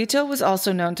 Garavito was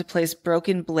also known to place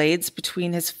broken blades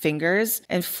between his fingers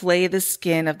and flay the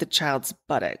skin of the child's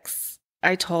buttocks.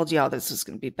 I told y'all this was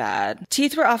going to be bad.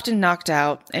 Teeth were often knocked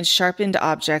out and sharpened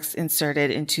objects inserted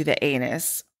into the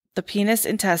anus. The penis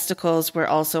and testicles were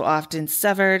also often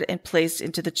severed and placed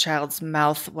into the child's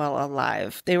mouth while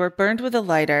alive. They were burned with a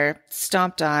lighter,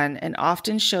 stomped on, and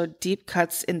often showed deep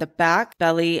cuts in the back,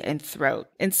 belly, and throat.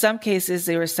 In some cases,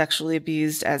 they were sexually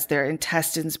abused as their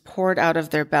intestines poured out of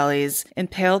their bellies,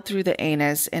 impaled through the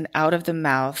anus and out of the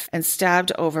mouth, and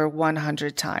stabbed over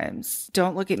 100 times.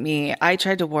 Don't look at me. I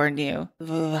tried to warn you.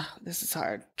 Ugh, this is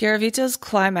hard. Garavito's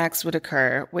climax would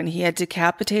occur when he had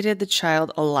decapitated the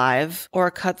child alive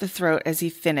or cut the throat as he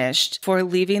finished, for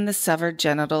leaving the severed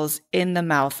genitals in the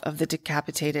mouth of the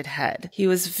decapitated head. He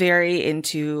was very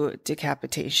into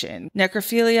decapitation.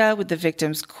 Necrophilia with the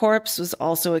victim's corpse was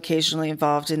also occasionally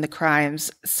involved in the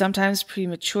crimes, sometimes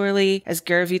prematurely, as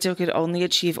Garavito could only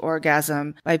achieve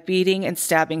orgasm by beating and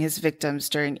stabbing his victims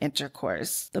during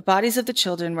intercourse. The bodies of the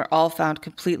children were all found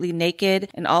completely naked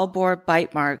and all bore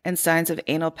bite marks and signs of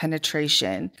anal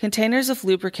penetration. Containers of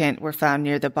lubricant were found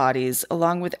near the bodies,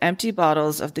 along with empty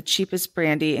bottles of the cheapest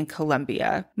brandy in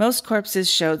Colombia. Most corpses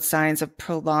showed signs of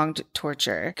prolonged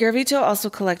torture. Garavito also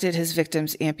collected his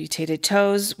victims' amputated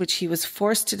toes, which he was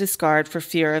forced to discard for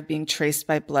fear of being traced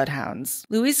by bloodhounds.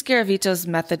 Luis Garavito's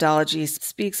methodology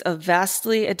speaks of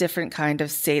vastly a different kind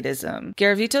of sadism.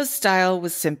 Garavito's style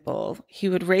was simple. He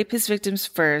would rape his victims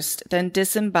first, then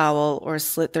disembowel or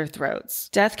slit their throats.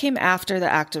 Death came after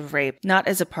the act of rape, not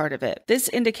as a part of it. This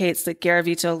indicates that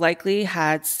Garavito likely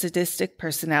had sadistic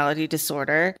personality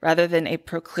disorder rather than a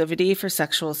proclivity for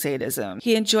sexual sadism.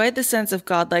 He enjoyed the sense of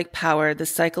godlike power the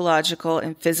psychological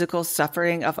and physical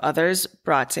suffering of others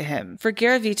brought to him. For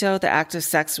Garavito, the act of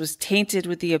sex was tainted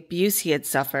with the abuse he had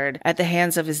suffered at the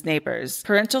hands of his neighbors,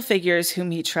 parental figures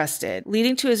whom he trusted,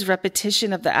 leading to his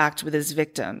repetition of the act with his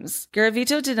victims.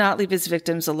 Garavito did not leave his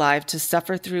victims alive to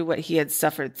suffer through what he had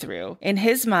suffered through. In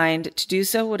his mind, to do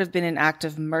so would have been an act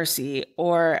of mercy,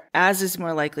 or, as is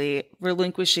more likely,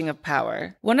 relinquishing of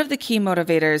power. One of the key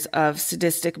motivators of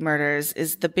sadistic murders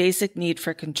is the basic need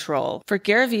for control. For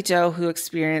Garavito, who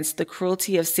experienced the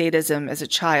cruelty of sadism as a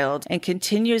child and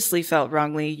continuously felt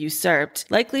wrongly usurped,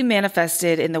 likely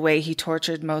manifested in the way he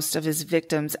tortured most of his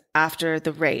victims after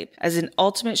the rape, as an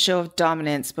ultimate show of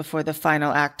dominance before the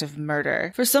final act of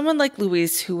murder. For someone like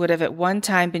Luis, who would have at one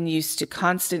time been used to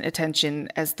constant attention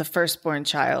as the firstborn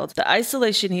child, the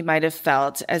isolation he might have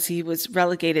felt as he was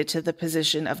relegated to the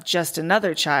position of just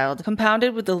another child,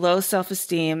 compounded with the low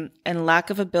self-esteem and lack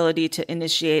of ability to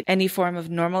initiate any form of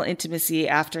normal intimacy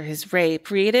after his rape,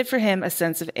 created for him a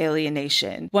sense of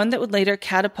alienation, one that would later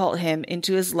catapult him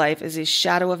into his life as a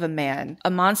shadow of a man, a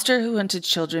monster who hunted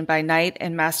children by night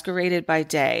and masqueraded by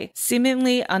day,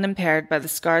 seemingly unimpaired by the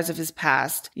scars of his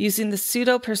past, using the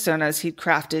pseudo-personas he'd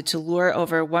crafted to lure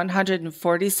over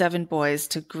 147 boys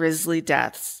to grisly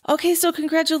deaths. Okay, so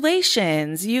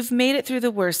congratulations! You've made it through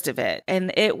the worst of it,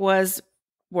 and it was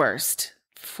worst.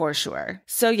 For sure.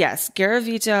 So yes,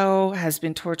 Garavito has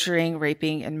been torturing,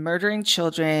 raping, and murdering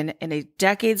children in a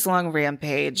decades-long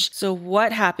rampage. So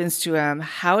what happens to him?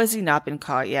 How has he not been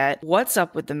caught yet? What's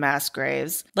up with the mass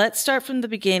graves? Let's start from the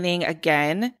beginning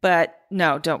again, but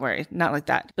no, don't worry, not like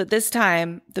that. But this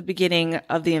time, the beginning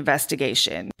of the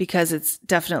investigation, because it's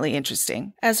definitely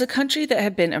interesting. As a country that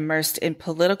had been immersed in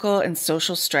political and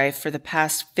social strife for the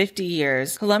past 50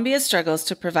 years, Colombia struggles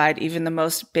to provide even the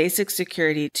most basic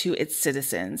security to its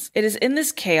citizens. It is in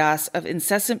this chaos of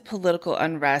incessant political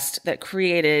unrest that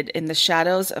created, in the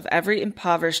shadows of every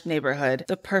impoverished neighborhood,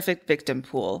 the perfect victim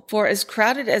pool. For as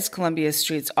crowded as Colombia's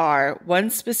streets are, one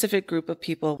specific group of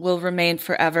people will remain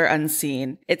forever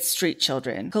unseen: its street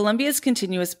children. Colombia's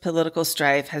continuous political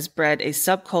strife has bred a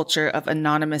subculture of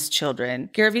anonymous children.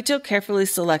 Garavito carefully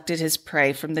selected his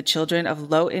prey from the children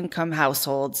of low-income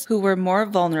households who were more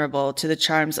vulnerable to the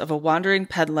charms of a wandering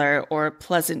peddler or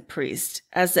pleasant priest,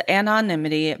 as the anonymity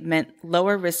meant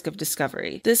lower risk of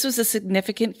discovery. This was a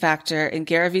significant factor in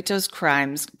Garavito's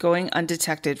crimes going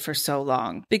undetected for so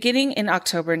long. Beginning in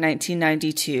October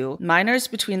 1992, minors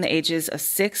between the ages of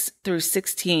 6 through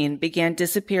 16 began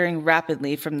disappearing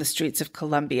rapidly from the streets of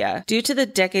Colombia. Due to the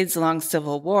decades-long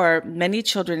civil war, many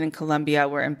children in Colombia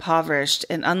were impoverished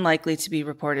and unlikely to be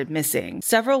reported missing.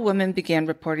 Several women began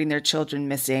reporting their children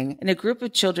missing, and a group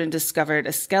of children discovered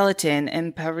a skeleton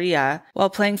in Paria while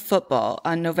playing football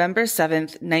on November 7,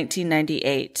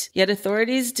 1998. Yet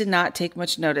authorities did not take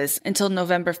much notice until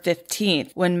November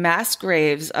 15th, when mass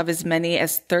graves of as many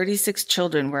as 36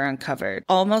 children were uncovered,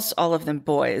 almost all of them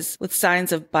boys, with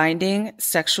signs of binding,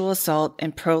 sexual assault,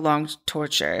 and prolonged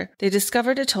torture. They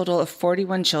discovered a total of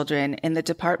 41 children in the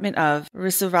department of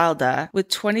Risaralda, with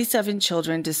 27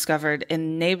 children discovered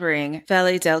in neighboring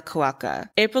Valle del Cauca.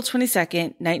 April 22,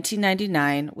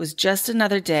 1999 was just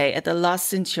another day at the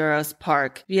Los Cinturos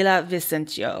Park, Villa Vicencio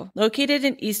Villavicencio. Located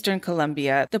in eastern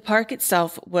Colombia, the park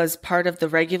itself was part of the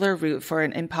regular route for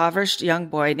an impoverished young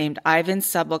boy named Ivan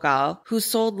Sabogal, who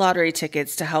sold lottery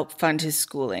tickets to help fund his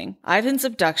schooling. Ivan's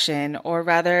abduction, or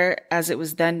rather, as it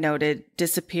was then noted,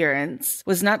 disappearance,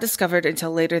 was not discovered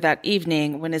until later that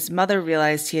evening when his mother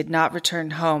realized he had not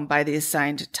returned home by the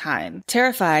assigned time.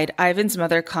 Terrified, Ivan's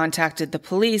mother contacted the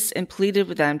police and pleaded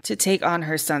with them to take on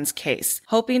her son's case,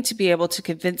 hoping to be able to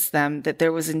convince them that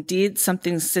there was indeed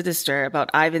something sinister about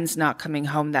Ivan's not coming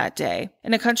home that day.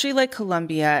 In a country like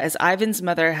Colombia, as Ivan's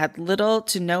mother had little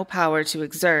to no power to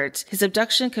exert, his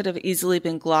abduction could have easily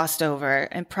been glossed over,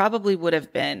 and probably would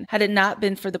have been, had it not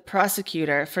been for the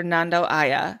prosecutor, Fernando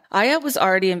Aya. Aya was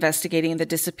already investigating the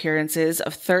disappearances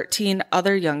of 13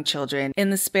 other young children in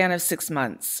the span of 6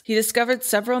 months. He discovered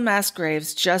several mass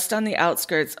graves just on the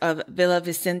outskirts of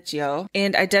Villavicencio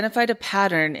and identified a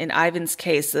pattern in Ivan's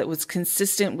case that was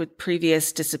consistent with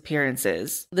previous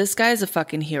disappearances. This guy is a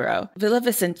fucking hero.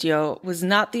 Villavicencio was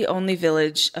not the only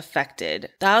village affected.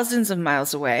 Thousands of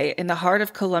miles away, in the heart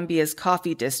of Colombia's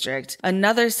coffee district,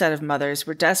 another set of mothers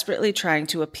were desperately trying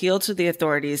to appeal to the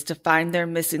authorities to find their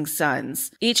missing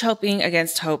sons, each hoping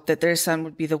against hope that their son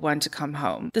would be the one to come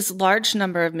home. This large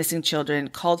number of missing children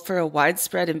called for a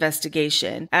widespread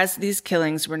investigation, as these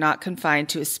killings were not confined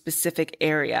to a specific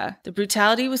area. The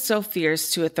brutality was so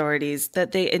fierce to authorities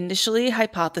that they initially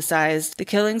hypothesized the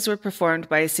killings were performed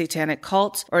by a satanic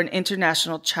cult or an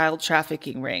international child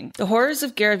trafficking ring. The horrors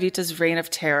of Garavito's reign of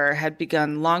terror had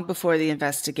begun long before the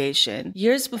investigation.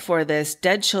 Years before this,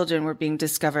 dead children were being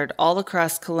discovered all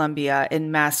across Colombia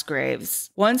in mass graves.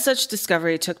 One such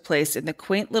discovery took place in the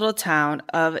quaint little town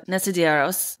of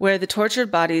Necederos, where the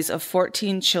tortured bodies of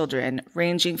 14 children,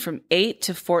 ranging from 8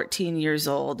 to 14 years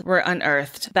old, were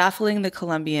unearthed, baffling the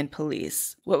Colombian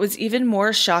police. What was even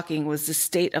more shocking was the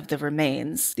state of the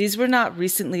remains. These were not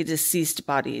recently deceased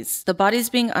bodies. The bodies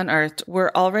being unearthed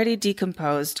were already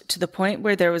decomposed to the point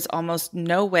where there was almost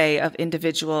no way of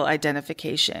individual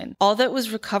identification. All that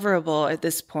was recoverable at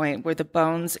this point were the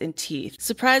bones and teeth.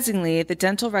 Surprisingly, the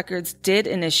dental records did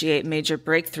initiate major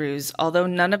breakthroughs, although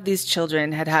none of these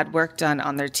children had had work done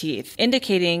on their teeth,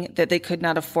 indicating that they could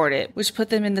not afford it, which put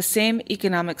them in the same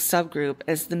economic subgroup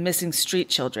as the missing street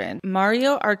children.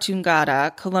 Mario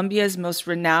Artungada, Colombia's most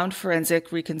renowned forensic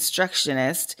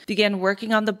reconstructionist, began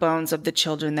working on the bones of the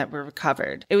children that were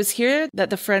recovered. It was here that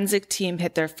the forensic team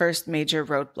hit their first major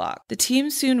roadblock. The team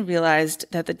soon realized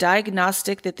that the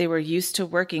diagnostic that they were used to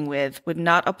working with would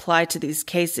not apply to these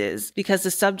cases because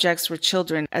the subjects were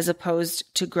children as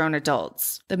opposed to grown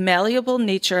adults. The malleable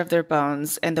nature of their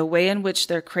bones and the way in which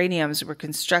their craniums were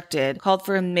constructed called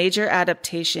for a major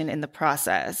adaptation in the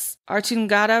process.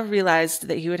 Artungada realized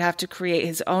that he would have to create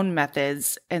his own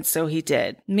methods, and so he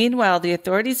did. Meanwhile, the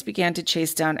authorities began to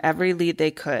chase down every lead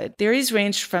they could. Theories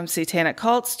ranged from satanic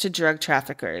cults to drug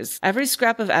traffickers. Every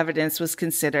scrap of evidence was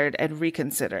considered and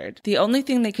reconsidered. The only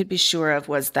thing they could be sure of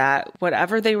was that,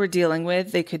 whatever they were dealing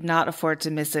with, they could not afford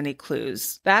to miss any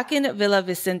clues. Back in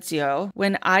Villavicencio,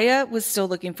 when Aya was still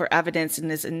looking for evidence in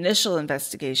his initial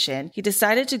investigation, he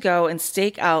decided to go and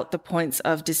stake out the points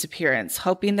of disappearance,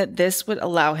 hoping that this would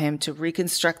allow him to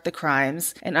reconstruct the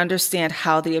crimes and understand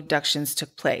how the abductions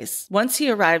took place. Once he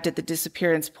arrived at the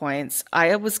disappearance points,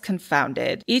 Aya was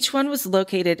confounded. Each one was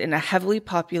located in a heavily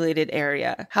populated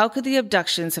area. How could the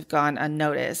abductions have gone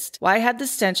unnoticed? Why had the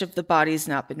stench of the bodies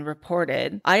not been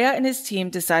reported? Aya and his team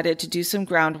decided to do some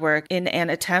groundwork in an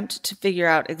attempt to figure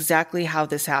out exactly how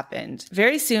this happened.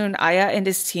 Very soon, Aya and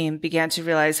his team began to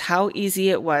realize how easy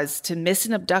it was to miss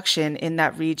an abduction in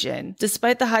that region.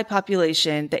 Despite the high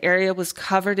population, the area was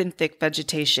covered in thick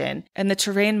vegetation, and the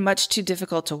terrain much too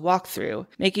difficult to walk through,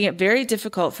 making it very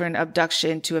difficult for an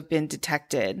abduction to have been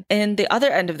detected. In the other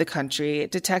end of the country,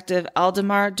 Detective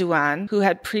Aldemar Duan, who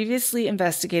had previously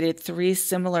investigated 3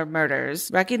 similar murders,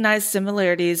 recognized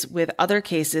similarities with other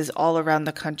cases all around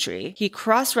the country. He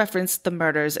cross-referenced the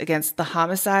murders against the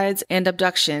homicides and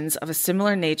abductions of a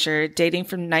similar nature dating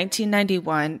from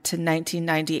 1991 to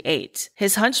 1998.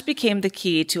 His hunch became the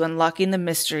key to unlocking the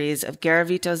mysteries of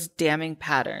Garavito's damning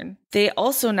pattern. They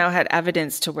also now had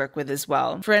evidence to work with as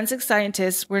well. Forensic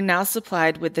scientists were now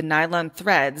supplied with the nylon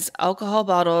threads, alcohol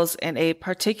bottles, and a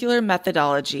particular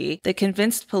methodology that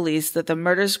convinced police that the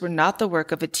murders were not the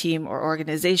work of a team or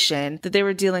organization, that they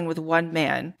were dealing with one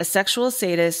man, a sexual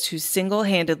sadist who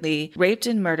single-handedly raped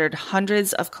and murdered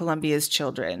hundreds of Colombia's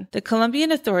children. The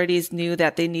Colombian authorities knew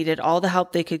that they needed all the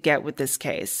help they could get with this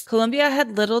case. Colombia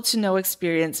had little to no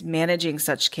experience managing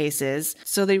such cases,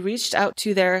 so they reached out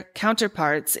to their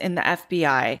counterparts in the the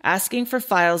FBI, asking for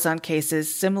files on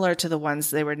cases similar to the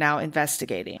ones they were now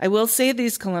investigating. I will say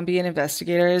these Colombian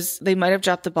investigators, they might have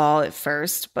dropped the ball at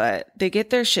first, but they get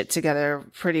their shit together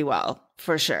pretty well.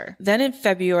 For sure. Then in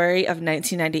February of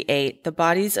 1998, the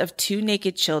bodies of 2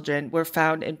 naked children were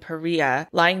found in Perea,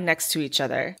 lying next to each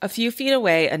other. A few feet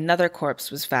away, another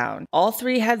corpse was found. All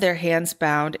 3 had their hands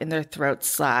bound and their throats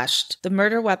slashed. The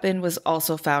murder weapon was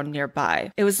also found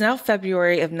nearby. It was now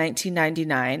February of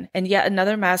 1999, and yet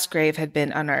another mass grave had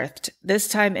been unearthed, this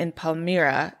time in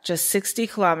Palmira, just 60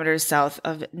 kilometers south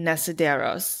of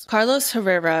Necederos. Carlos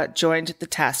Herrera joined the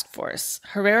task force.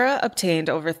 Herrera obtained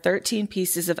over 13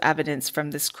 pieces of evidence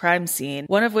from this crime scene,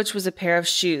 one of which was a pair of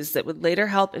shoes that would later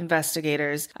help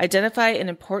investigators identify an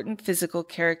important physical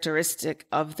characteristic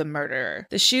of the murderer.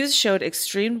 The shoes showed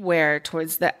extreme wear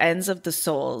towards the ends of the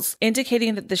soles,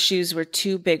 indicating that the shoes were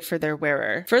too big for their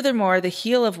wearer. Furthermore, the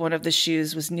heel of one of the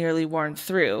shoes was nearly worn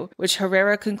through, which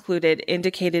Herrera concluded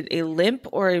indicated a limp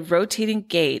or a rotating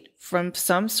gait from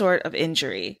some sort of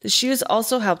injury. The shoes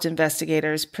also helped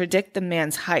investigators predict the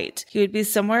man's height. He would be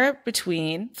somewhere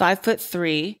between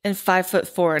 5'3" and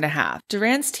 5'4.5".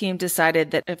 Duran's team decided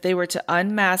that if they were to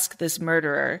unmask this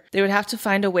murderer, they would have to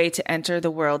find a way to enter the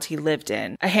world he lived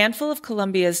in. A handful of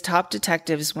Colombia's top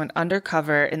detectives went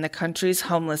undercover in the country's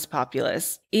homeless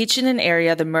populace, each in an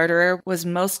area the murderer was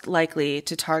most likely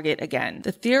to target again.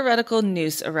 The theoretical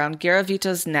noose around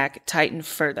Garavito's neck tightened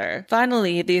further.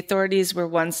 Finally, the authorities were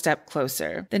one step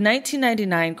closer. The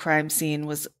 1999 crime scene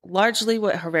was largely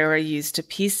what Herrera used to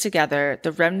piece together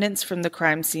the remnants from the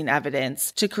crime scene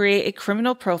evidence to create a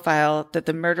criminal profile that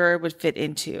the murderer would fit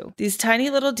into. These tiny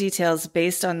little details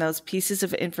based on those pieces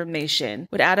of information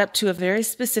would add up to a very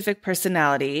specific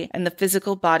personality and the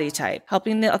physical body type,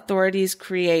 helping the authorities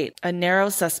create a narrow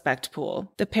suspect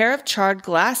pool. The pair of charred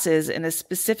glasses and a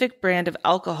specific brand of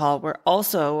alcohol were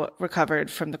also recovered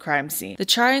from the crime scene. The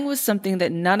charring was something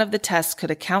that none of the tests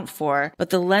could account for,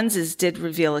 but the lenses did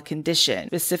reveal a condition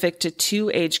specific to 2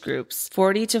 age groups,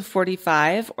 40 to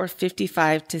 45 or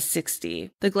 55 to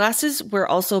 60. The glasses were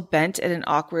also bent at an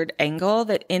awkward angle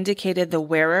that indicated the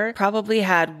wearer probably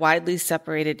had widely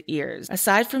separated ears.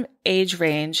 Aside from age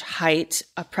range, height,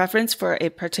 a preference for a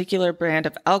particular brand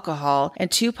of alcohol, and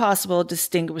 2 possible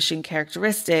distinguishing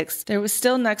characteristics, there was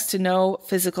still next to no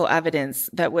physical evidence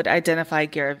that would identify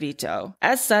Garavito.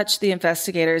 As such, the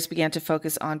investigators began to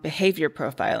focus on behavior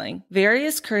profiling.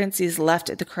 Various currencies left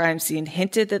at the crime scene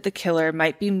hinted that the killer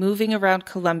might be moving around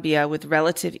Colombia with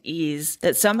relative ease,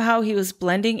 that somehow he was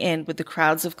blending in with the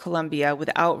crowds of Colombia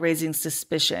without raising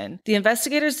suspicion. The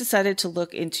investigators decided to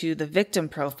look into the victim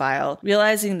profile,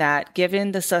 realizing that,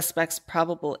 given the suspect's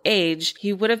probable age,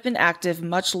 he would have been active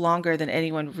much longer than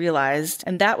anyone realized,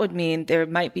 and that would mean there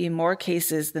might be more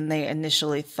cases than they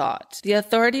initially thought. The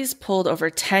authorities pulled over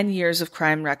 10 years of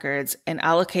crime records and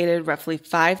allocated roughly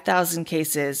 5,000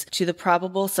 cases to the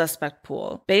probable suspect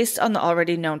pool. Based on the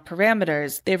already known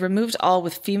parameters, they removed all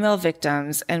with female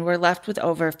victims and were left with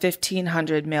over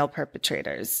 1,500 male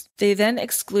perpetrators. They then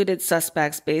excluded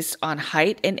suspects based on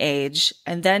height and age,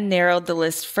 and then narrowed the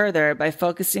list further by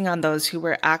focusing on those who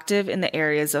were active in the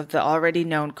areas of the already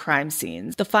known crime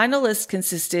scenes. The final list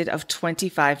consisted of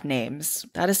 25 names.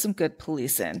 That is some good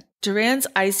policing. Duran's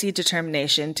icy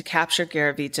determination to capture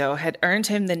Garavito had earned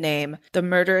him the name the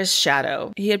Murderous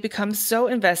Shadow. He had become so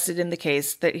invested in the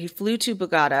case that he flew to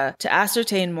Bogota to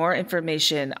ascertain more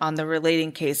information on the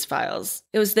relating case files.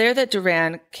 It was there that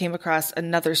Duran came across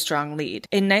another strong lead.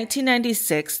 In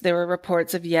 1996, there were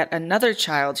reports of yet another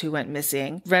child who went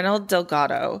missing, Reynold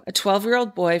Delgado, a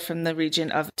 12-year-old boy from the region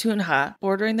of Tunja,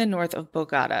 bordering the north of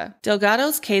Bogota.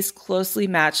 Delgado's case closely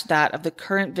matched that of the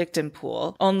current victim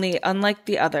pool, only unlike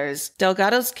the others,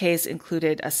 Delgado's case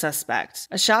included a suspect.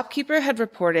 A shopkeeper had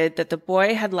reported that the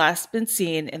boy had last been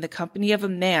seen in the company of a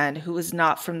man who was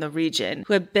not from the region,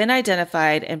 who had been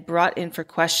identified and brought in for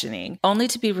questioning, only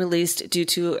to be released due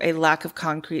to a lack of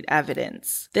concrete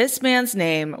evidence. This man's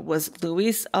name was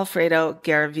Luis Alfredo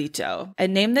Garavito, a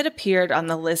name that appeared on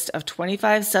the list of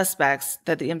 25 suspects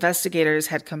that the investigators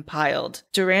had compiled.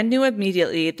 Duran knew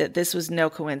immediately that this was no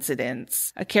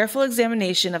coincidence. A careful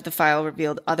examination of the file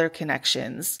revealed other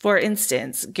connections. For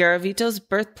instance, Garavito's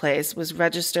birthplace was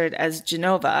registered as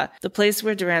Genova, the place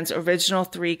where Duran's original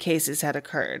 3 cases had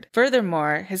occurred.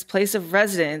 Furthermore, his place of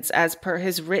residence, as per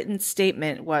his written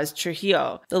statement, was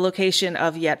Trujillo, the location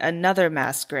of yet another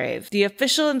mass grave. The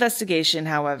official investigation,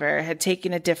 however, had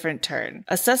taken a different turn.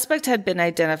 A suspect had been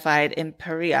identified in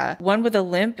Perea, one with a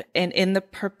limp and in the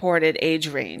purported age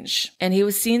range, and he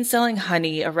was seen selling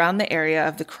honey around the area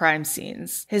of the crime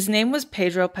scenes. His name was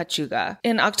Pedro Pachuga.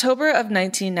 In October of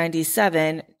 1999,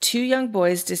 1997, 2 young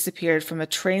boys disappeared from a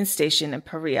train station in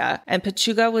Perea, and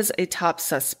Pachuga was a top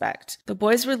suspect. The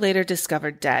boys were later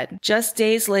discovered dead. Just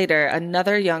days later,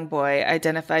 another young boy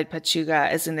identified Pachuga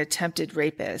as an attempted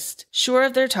rapist. Sure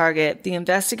of their target, the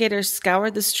investigators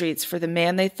scoured the streets for the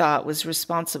man they thought was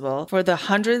responsible for the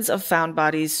hundreds of found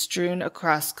bodies strewn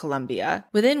across Colombia.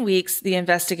 Within weeks, the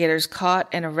investigators caught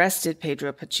and arrested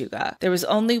Pedro Pachuga. There was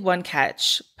only one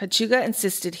catch. Pachuga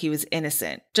insisted he was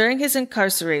innocent. During his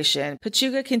incarceration,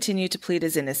 Pachuga continued to plead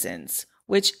his innocence,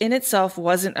 which in itself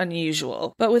wasn't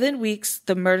unusual. But within weeks,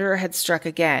 the murderer had struck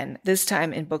again, this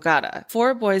time in Bogota.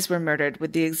 4 boys were murdered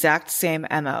with the exact same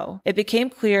MO. It became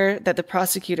clear that the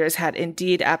prosecutors had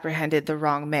indeed apprehended the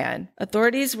wrong man.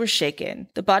 Authorities were shaken.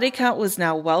 The body count was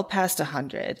now well past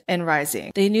 100 and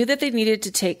rising. They knew that they needed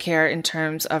to take care in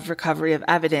terms of recovery of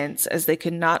evidence, as they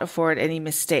could not afford any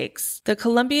mistakes. The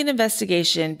Colombian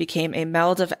investigation became a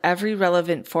meld of every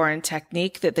relevant foreign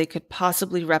technique that they could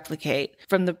possibly replicate,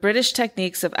 from the British techniques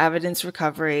of evidence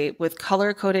recovery with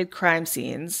color-coded crime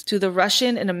scenes to the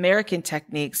Russian and American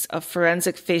techniques of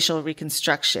forensic facial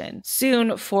reconstruction.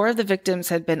 Soon, 4 of the victims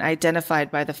had been identified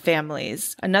by the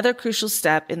families, another crucial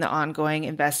step in the ongoing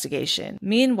investigation.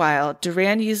 Meanwhile,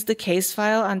 Duran used the case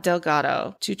file on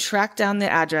Delgado to track down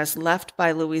the address left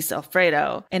by Luis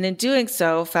Alfredo, and in doing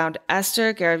so found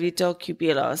Esther Garavito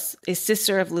Cubillos, a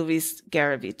sister of Luis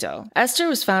Garavito. Esther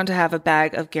was found to have a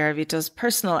bag of Garavito's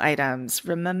personal items.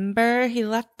 Remember, he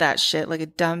left that shit like a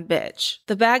dumb bitch.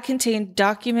 The bag contained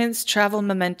documents, travel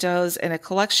mementos, and a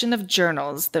collection of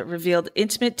journals that revealed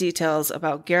intimate details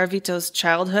about Garavito's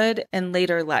childhood and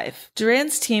later life.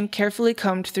 Duran's team carefully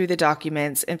combed through the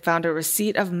documents and found a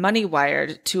receipt of money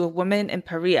wired to a woman in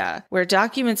Perea, where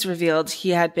documents revealed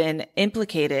he had been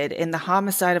implicated in the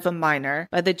homicide of a minor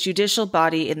by the judicial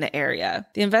body in the area.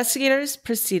 The investigators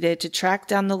proceeded to track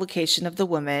down the location of the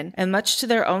woman, and much to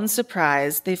their own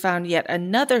surprise, they found yet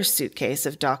another suitcase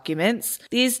of documents,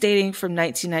 these dating from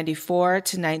 1994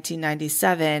 to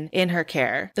 1997, in her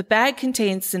care. The bag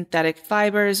contained synthetic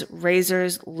fibers,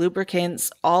 razors,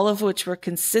 lubricants, all of which were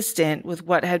consistent with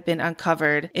what had been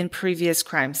uncovered in previous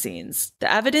crime scenes.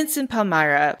 The evidence in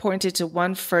Palmyra pointed to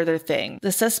one further thing.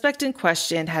 The suspect in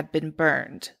question had been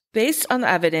burned. Based on the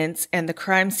evidence and the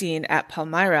crime scene at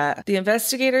Palmyra, the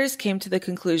investigators came to the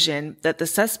conclusion that the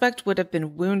suspect would have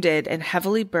been wounded and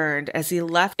heavily burned as he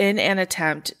left in an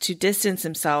attempt to distance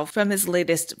himself from his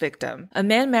latest victim. A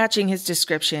man matching his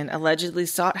description allegedly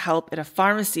sought help at a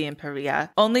pharmacy in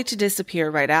Perea, only to disappear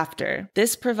right after.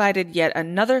 This provided yet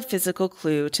another physical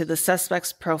clue to the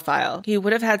suspect's profile. He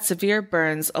would have had severe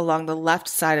burns along the left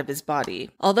side of his body.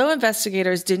 Although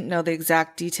investigators didn't know the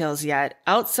exact details yet,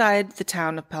 outside the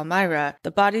town of Palmyra,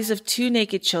 the bodies of 2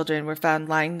 naked children were found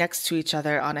lying next to each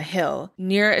other on a hill,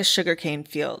 near a sugarcane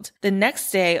field. The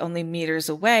next day, only meters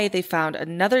away, they found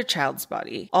another child's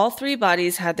body. All 3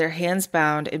 bodies had their hands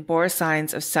bound and bore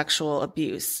signs of sexual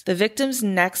abuse. The victims'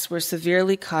 necks were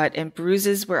severely cut and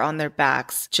bruises were on their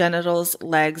backs, genitals,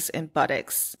 legs, and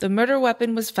buttocks. The murder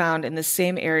weapon was found in the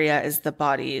same area as the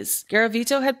bodies.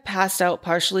 Garavito had passed out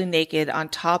partially naked on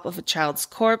top of a child's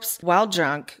corpse while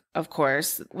drunk, of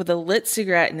course, with a lit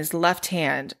cigarette in his left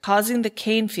hand, causing the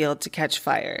cane field to catch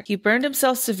fire. He burned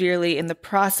himself severely in the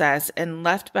process and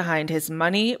left behind his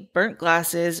money, burnt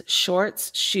glasses, shorts,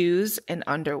 shoes, and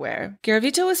underwear.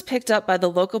 Garavito was picked up by the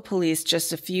local police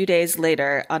just a few days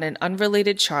later on an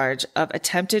unrelated charge of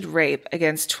attempted rape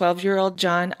against 12-year-old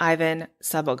John Ivan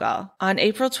Sabogal. On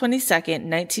April 22,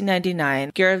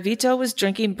 1999, Garavito was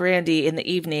drinking brandy in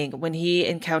the evening when he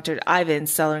encountered Ivan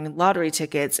selling lottery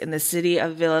tickets in the city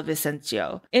of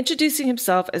Villavicencio. Introducing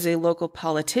himself as a local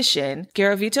politician,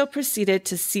 Garavito proceeded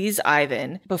to seize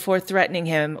Ivan before threatening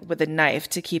him with a knife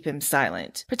to keep him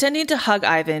silent. Pretending to hug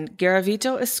Ivan,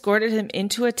 Garavito escorted him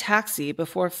into a taxi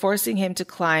before forcing him to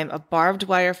climb a barbed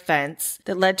wire fence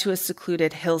that led to a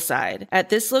secluded hillside. At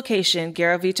this location,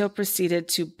 Garavito proceeded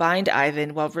to bind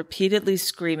Ivan while repeatedly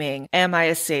screaming, "Am I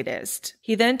a sadist?"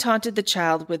 He then taunted the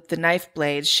child with the knife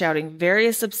blade, shouting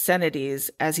various obscenities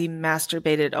as he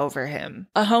masturbated over him.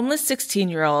 A homeless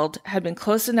 16-year-old had been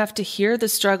close enough to hear the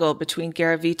struggle between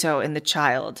Garavito and the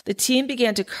child. The teen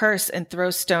began to curse and throw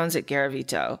stones at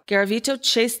Garavito. Garavito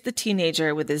chased the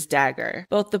teenager with his dagger.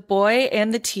 Both the boy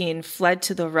and the teen fled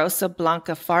to the Rosa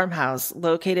Blanca farmhouse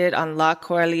located on La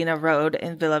Coralina Road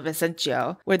in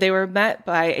Villavicencio, where they were met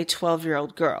by a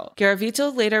 12-year-old girl.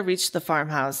 Garavito later reached the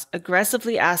farmhouse,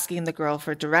 aggressively asking the girl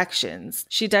for directions.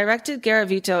 She directed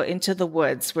Garavito into the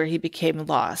woods, where he became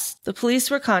lost. The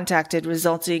police were contacted,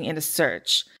 resulting resulting in a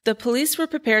search. The police were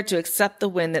prepared to accept the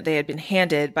win that they had been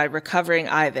handed by recovering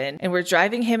Ivan and were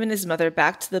driving him and his mother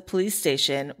back to the police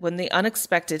station when the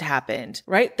unexpected happened.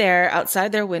 Right there,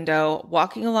 outside their window,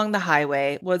 walking along the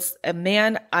highway, was a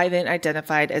man Ivan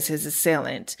identified as his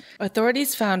assailant.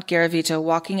 Authorities found Garavito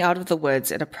walking out of the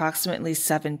woods at approximately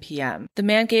 7 p.m. The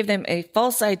man gave them a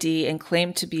false ID and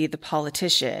claimed to be the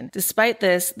politician. Despite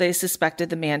this, they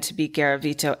suspected the man to be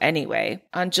Garavito anyway.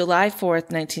 On July 4th,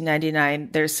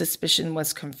 1999, their suspicion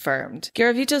was confirmed.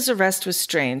 Garavito's arrest was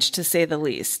strange, to say the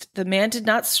least. The man did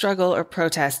not struggle or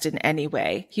protest in any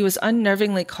way. He was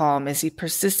unnervingly calm as he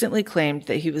persistently claimed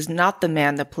that he was not the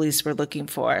man the police were looking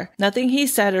for. Nothing he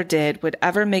said or did would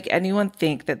ever make anyone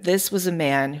think that this was a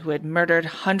man who had murdered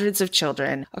hundreds of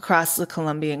children across the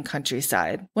Colombian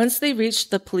countryside. Once they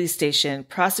reached the police station,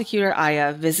 Prosecutor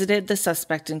Aya visited the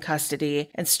suspect in custody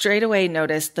and straight away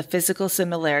noticed the physical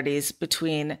similarities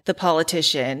between the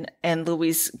politician and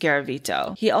Luis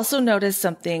Garavito. He also noticed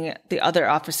something the other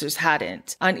officers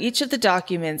hadn't. On each of the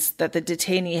documents that the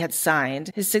detainee had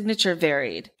signed, his signature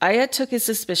varied. Aya took his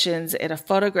suspicions and a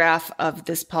photograph of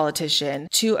this politician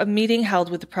to a meeting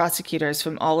held with the prosecutors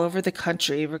from all over the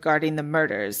country regarding the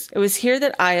murders. It was here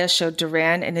that Aya showed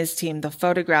Duran and his team the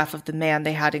photograph of the man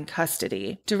they had in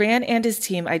custody. Duran and his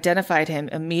team identified him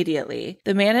immediately.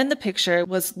 The man in the picture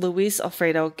was Luis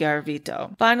Alfredo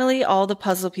Garavito. Finally, all the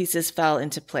puzzle pieces fell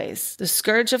into place. The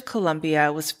scourge of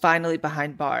Colombia was finally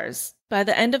behind bars. By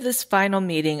the end of this final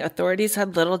meeting, authorities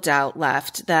had little doubt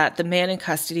left that the man in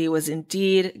custody was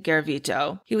indeed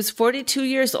Garavito. He was 42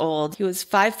 years old, he was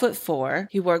 5'4",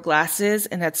 he wore glasses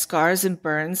and had scars and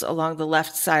burns along the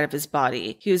left side of his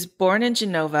body. He was born in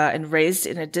Genova and raised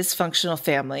in a dysfunctional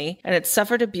family and had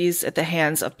suffered abuse at the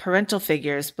hands of parental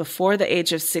figures before the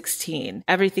age of 16.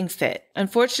 Everything fit.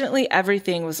 Unfortunately,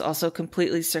 everything was also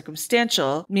completely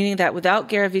circumstantial, meaning that without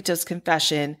Garavito's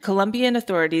confession, Colombian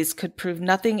authorities could prove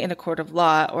nothing in a court of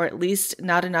law, or at least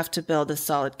not enough to build a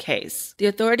solid case. The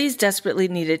authorities desperately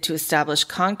needed to establish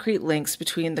concrete links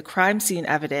between the crime scene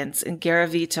evidence and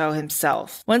Garavito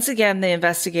himself. Once again, the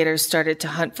investigators started to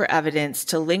hunt for evidence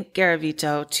to link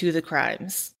Garavito to the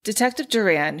crimes. Detective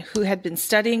Duran, who had been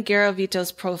studying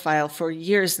Garavito's profile for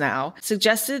years now,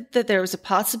 suggested that there was a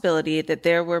possibility that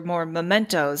there were more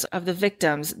mementos of the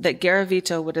victims that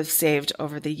Garavito would have saved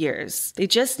over the years. They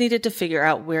just needed to figure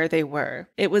out where they were.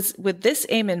 It was with this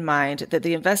aim in mind that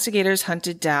the investigators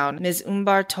hunted down Ms.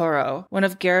 Umbar Toro, one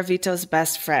of Garavito's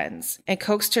best friends, and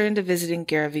coaxed her into visiting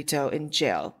Garavito in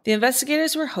jail. The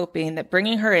investigators were hoping that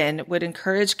bringing her in would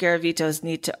encourage Garavito's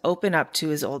need to open up to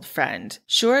his old friend.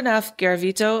 Sure enough,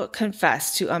 Garavito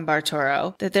confessed to Umbar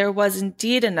Toro that there was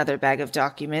indeed another bag of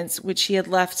documents which he had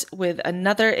left with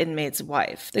another inmate's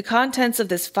wife. The contents of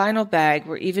this final bag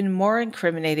were even more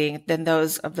incriminating than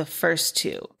those of the first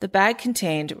two. The bag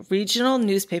contained regional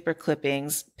newspaper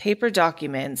clippings, paper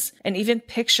documents, and even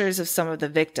pictures of some of the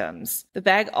victims. The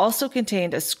bag also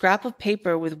contained a scrap of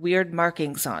paper with weird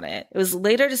markings on it. It was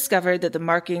later discovered that the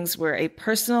markings were a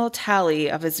personal tally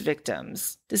of his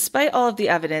victims. Despite all of the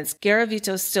evidence,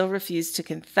 Garavito still refused to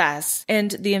confess,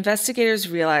 and the investigators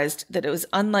realized that it was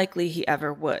unlikely he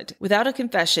ever would. Without a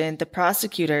confession, the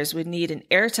prosecutors would need an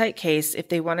airtight case if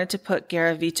they wanted to put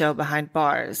Garavito behind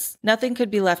bars. Nothing could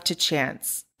be left to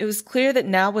chance. It was clear that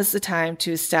now was the time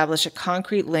to establish a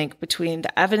concrete link between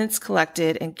the evidence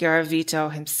collected and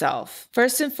Garavito himself.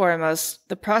 First and foremost,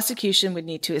 the prosecution would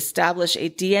need to establish a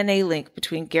DNA link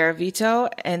between Garavito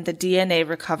and the DNA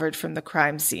recovered from the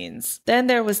crime scenes. Then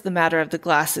there was the matter of the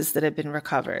glasses that had been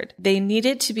recovered. They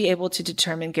needed to be able to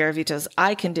determine Garavito's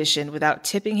eye condition without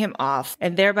tipping him off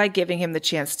and thereby giving him the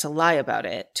chance to lie about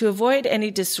it. To avoid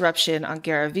any disruption on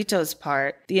Garavito's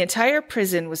part, the entire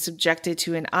prison was subjected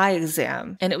to an eye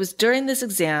exam, and it was during this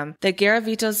exam that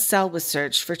Garavito's cell was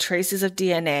searched for traces of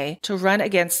DNA to run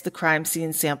against the crime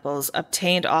scene samples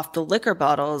obtained off the liquor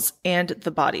bottles and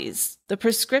the bodies. The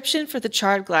prescription for the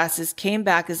charred glasses came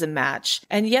back as a match,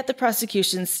 and yet the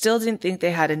prosecution still didn't think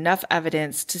they had enough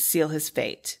evidence to seal his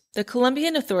fate. The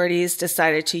Colombian authorities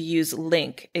decided to use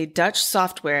Link, a Dutch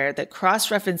software that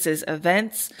cross-references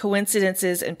events,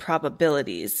 coincidences, and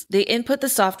probabilities. They input the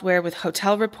software with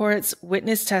hotel reports,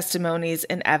 witness testimonies,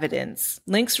 and evidence.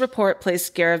 Link's report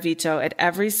placed Garavito at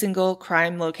every single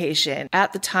crime location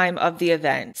at the time of the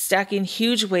event, stacking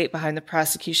huge weight behind the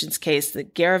prosecution's case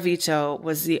that Garavito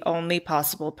was the only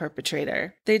possible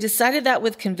perpetrator. They decided that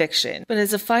with conviction, but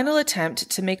as a final attempt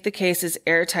to make the case as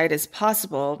airtight as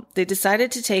possible, they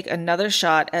decided to take another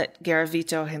shot at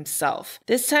Garavito himself.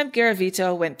 This time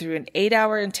Garavito went through an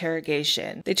 8-hour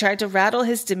interrogation. They tried to rattle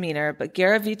his demeanor, but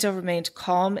Garavito remained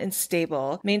calm and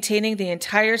stable, maintaining the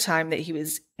entire time that he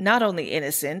was not only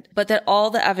innocent, but that all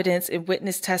the evidence and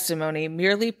witness testimony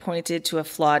merely pointed to a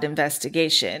flawed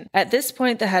investigation. At this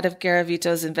point, the head of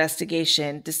Garavito's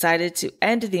investigation decided to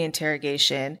end the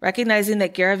interrogation, recognizing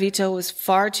that Garavito was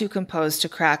far too composed to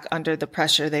crack under the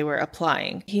pressure they were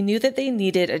applying. He knew that they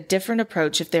needed a different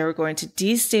approach if they were going to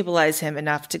destabilize him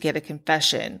enough to get a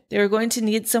confession. They were going to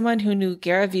need someone who knew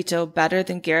Garavito better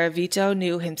than Garavito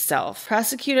knew himself.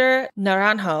 Prosecutor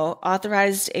Naranjo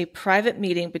authorized a private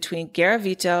meeting between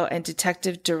Garavito and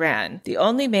Detective Duran, the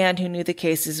only man who knew the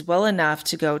cases well enough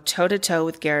to go toe-to-toe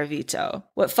with Garavito.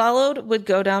 What followed would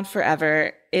go down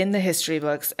forever in the history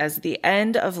books as the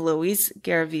end of Luis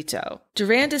Garavito.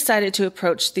 Duran decided to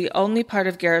approach the only part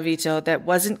of Garavito that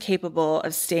wasn't capable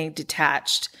of staying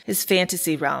detached, his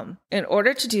fantasy realm. In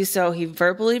order to do so, he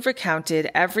verbally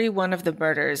recounted every one of the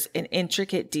murders in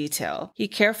intricate detail. He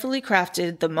carefully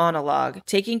crafted the monologue,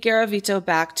 taking Garavito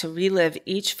back to relive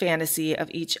each fantasy of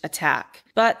each attack.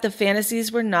 But the fantasies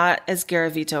were not as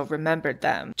Garavito remembered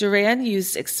them. Duran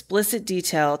used explicit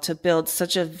detail to build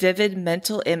such a vivid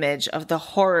mental image of the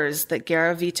horrors that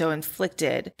Garavito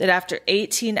inflicted that after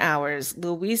 18 hours,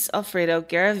 Luis Alfredo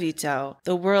Garavito,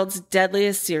 the world's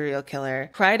deadliest serial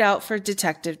killer, cried out for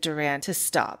Detective Duran to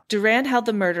stop. Duran held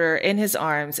the murderer in his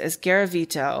arms as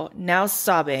Garavito, now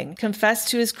sobbing, confessed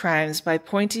to his crimes by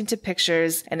pointing to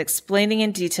pictures and explaining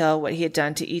in detail what he had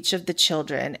done to each of the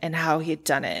children and how he had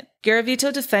done it.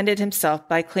 Garavito defended himself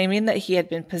by claiming that he had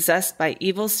been possessed by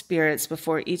evil spirits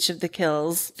before each of the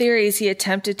kills, theories he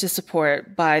attempted to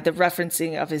support by the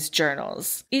referencing of his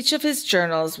journals. Each of his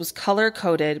journals was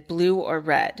color-coded blue or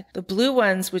red. The blue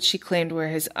ones, which he claimed were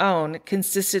his own,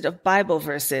 consisted of Bible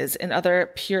verses and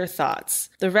other pure thoughts.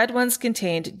 The red ones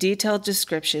contained detailed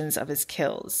descriptions of his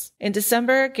kills. In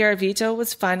December, Garavito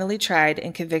was finally tried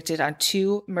and convicted on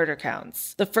 2 murder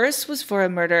counts. The first was for a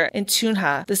murder in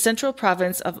Tunja, the central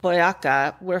province of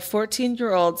Boyaca, where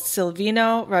 14-year-old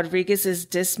Silvino Rodriguez's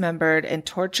dismembered and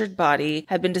tortured body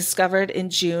had been discovered in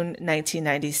June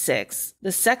 1996.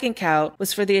 The second count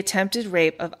was for the attempted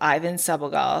rape of Ivan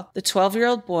Sabogal, the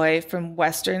 12-year-old boy from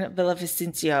western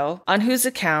Villavicencio, on whose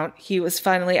account he was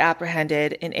finally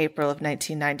apprehended in April of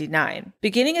 1999.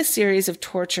 Beginning a series of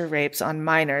torture rapes on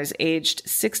minors aged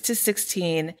 6 to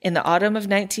 16 in the autumn of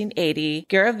 1980,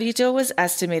 Garavito was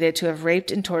estimated to have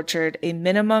raped and tortured a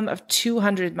minimum of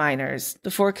 200 minors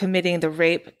before committing the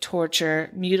rape,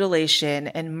 torture, mutilation,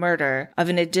 and murder of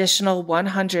an additional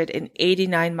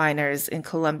 189 minors in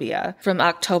Colombia from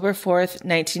October 4th,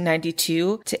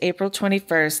 1992 to April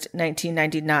 21st,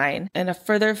 1999, and a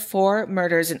further 4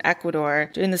 murders in Ecuador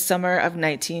during the summer of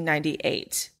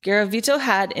 1998. Garavito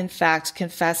had, in fact,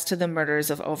 confessed to the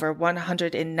murders of over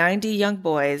 190 young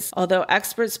boys, although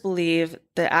experts believe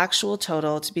the actual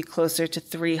total to be closer to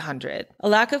 300. A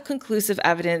lack of conclusive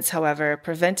evidence, however,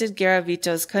 prevented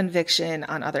Garavito's conviction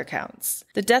on other counts.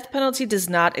 The death penalty does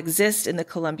not exist in the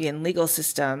Colombian legal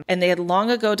system, and they had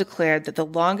long ago declared that the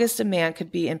longest a man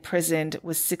could be imprisoned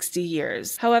was 60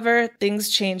 years. However, things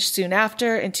changed soon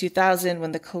after in 2000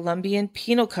 when the Colombian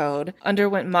Penal Code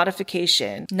underwent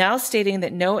modification, now stating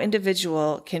that no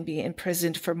individual can be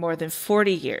imprisoned for more than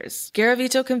 40 years.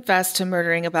 Garavito confessed to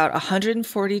murdering about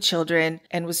 140 children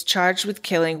and was charged with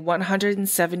killing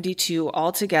 172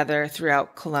 altogether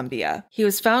throughout Colombia. He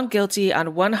was found guilty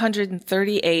on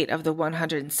 138 of the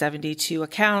 172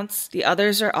 accounts. The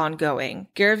others are ongoing.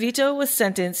 Garavito was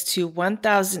sentenced to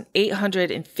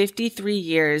 1,853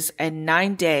 years and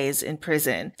 9 days in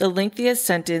prison, the lengthiest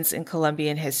sentence in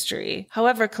Colombian history.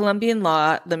 However, Colombian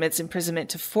law limits imprisonment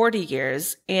to 40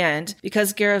 years, and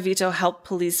because Garavito helped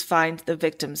police find the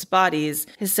victims' bodies,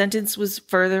 his sentence was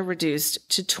further reduced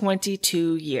to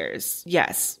 22 years.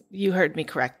 Yes, you heard me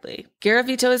correctly.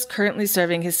 Garavito is currently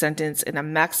serving his sentence in a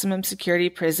maximum security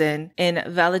prison in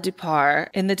Valledupar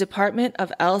in the department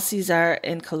of El Cesar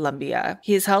in Colombia.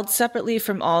 He is held separately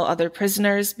from all other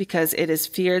prisoners because it is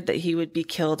feared that he would be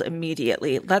killed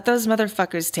immediately. Let those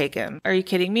motherfuckers take him. Are you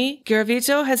kidding me?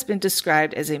 Garavito has been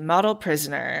described as a model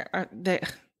prisoner.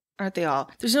 Aren't they all?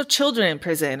 There's no children in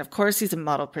prison. Of course he's a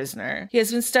model prisoner. He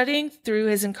has been studying through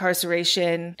his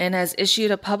incarceration and has issued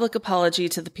a public apology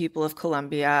to the people of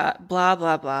Colombia. Blah,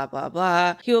 blah, blah, blah,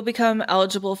 blah. He will become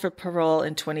eligible for parole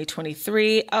in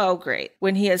 2023. Oh, great.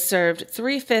 When he has served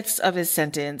 3/5 of his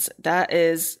sentence. That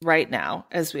is right now,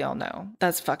 as we all know.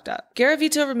 That's fucked up.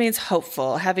 Garavito remains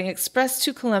hopeful, having expressed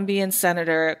to Colombian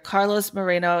Senator Carlos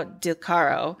Moreno del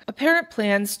Caro apparent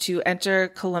plans to enter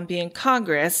Colombian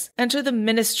Congress, enter the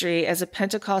Ministry country as a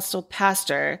Pentecostal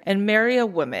pastor and marry a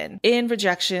woman in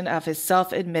rejection of his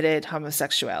self-admitted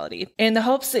homosexuality, in the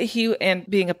hopes that and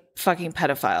being a fucking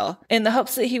pedophile, in the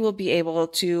hopes that he will be able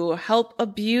to help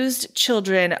abused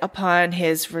children upon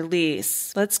his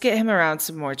release. Let's get him around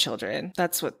some more children.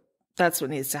 That's what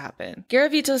needs to happen.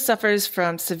 Garavito suffers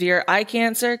from severe eye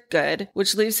cancer, good,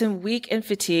 which leaves him weak and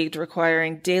fatigued,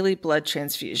 requiring daily blood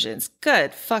transfusions.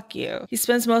 Good, fuck you. He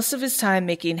spends most of his time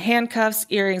making handcuffs,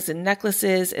 earrings, and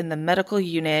necklaces in the medical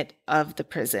unit of the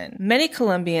prison. Many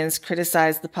Colombians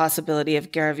criticize the possibility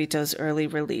of Garavito's early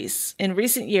release. In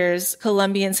recent years,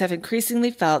 Colombians have increasingly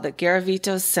felt that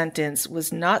Garavito's sentence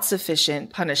was not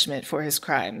sufficient punishment for his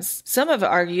crimes. Some have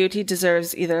argued he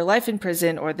deserves either life in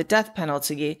prison or the death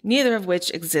penalty, neither of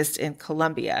which exist in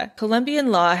Colombia.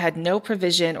 Colombian law had no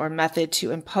provision or method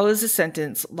to impose a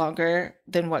sentence longer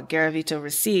than what Garavito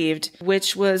received,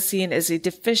 which was seen as a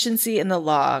deficiency in the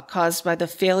law caused by the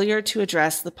failure to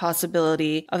address the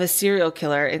possibility of a serial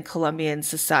killer in Colombian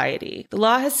society. The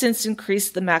law has since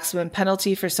increased the maximum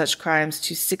penalty for such crimes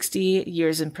to 60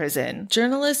 years in prison.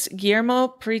 Journalist Guillermo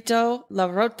Prieto La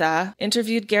Rota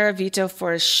interviewed Garavito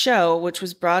for a show which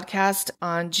was broadcast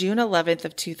on June 11th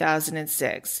of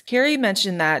 2006. Here he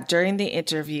mentioned that during the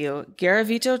interview,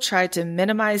 Garavito tried to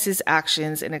minimize his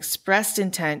actions and expressed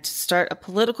intent to start a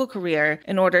political career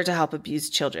in order to help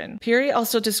abused children. Piri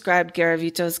also described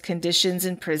Garavito's conditions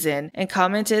in prison and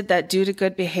commented that due to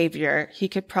good behavior, he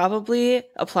could probably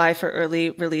apply for early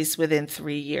release within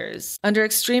 3 years. Under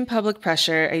extreme public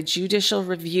pressure, a judicial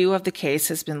review of the case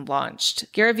has been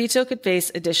launched. Garavito could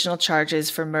face additional charges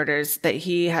for murders that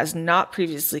he has not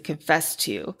previously confessed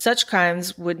to. Such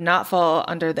crimes would not fall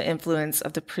under the influence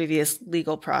of the previous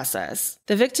legal process.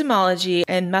 The victimology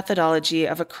and methodology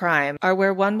of a crime are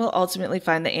where one will ultimately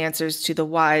find the answers to the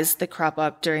whys that crop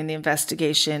up during the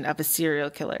investigation of a serial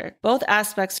killer. Both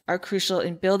aspects are crucial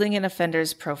in building an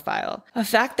offender's profile, a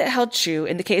fact that held true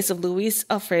in the case of Luis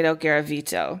Alfredo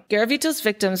Garavito. Garavito's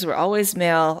victims were always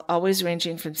male, always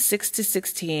ranging from 6 to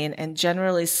 16, and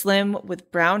generally slim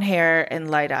with brown hair and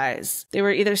light eyes. They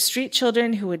were either street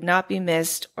children who would not be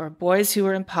missed or boys who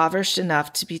were impoverished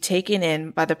enough to be taken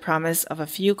in by the promise of a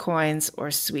few coins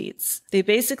or sweets. They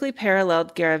basically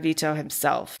paralleled Garavito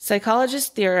himself. Psychologists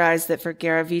theorized that for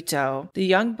Garavito, the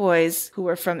young boys who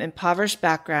were from impoverished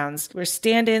backgrounds were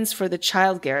stand-ins for the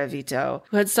child Garavito,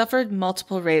 who had suffered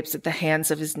multiple rapes at the hands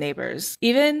of his neighbors.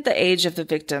 Even the age of the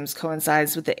victims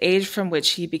coincides with the age from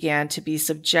which he began to be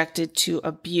subjected to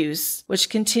abuse, which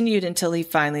continued until he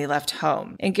finally left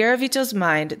home. In Garavito's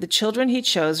mind, the children he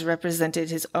chose represented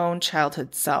his own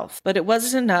childhood self, but it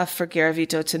wasn't enough for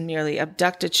Garavito to merely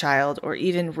abduct a child or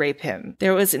even rape him.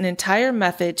 There was an entire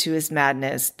method to his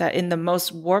madness that in the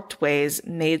most warped ways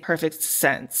made perfect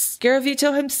sense.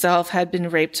 Garavito himself had been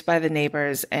raped by the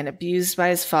neighbors and abused by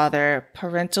his father,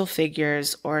 parental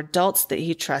figures, or adults that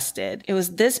he trusted. It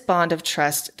was this bond of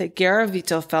trust that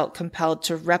Garavito felt compelled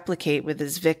to replicate with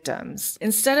his victims.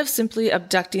 Instead of simply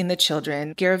abducting the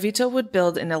children, Garavito would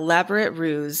build an elaborate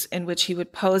ruse in which he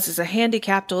would pose as a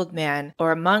handicapped old man,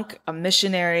 or a monk, a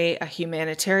missionary, a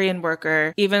humanitarian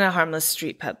worker, even a harmless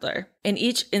street peddler. In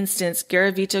each instance,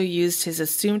 Garavito used his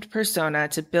assumed persona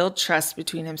to build trust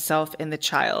between himself and the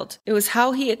child. It was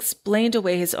how he explained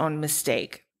away his own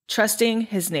mistake. Trusting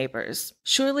his neighbors.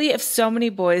 Surely, if so many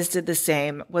boys did the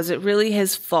same, was it really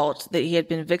his fault that he had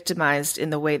been victimized in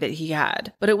the way that he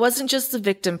had? But it wasn't just the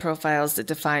victim profiles that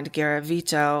defined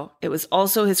Garavito, it was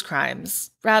also his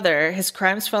crimes. Rather, his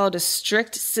crimes followed a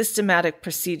strict, systematic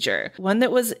procedure, one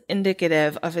that was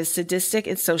indicative of his sadistic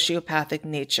and sociopathic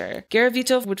nature.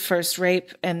 Garavito would first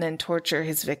rape and then torture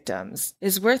his victims. It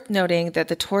is worth noting that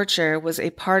the torture was a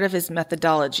part of his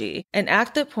methodology, an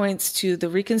act that points to the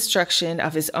reconstruction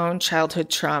of his own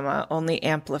childhood trauma, only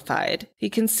amplified.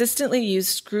 He consistently used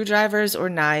screwdrivers or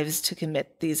knives to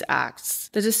commit these acts.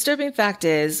 The disturbing fact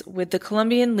is, with the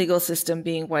Colombian legal system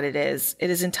being what it is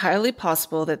entirely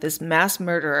possible that this mass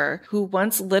murderer, who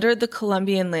once littered the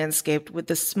Colombian landscape with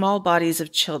the small bodies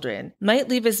of children, might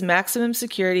leave his maximum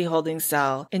security holding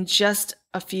cell in just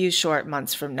a few short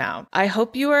months from now. I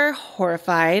hope you are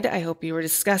horrified. I hope you were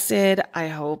disgusted. I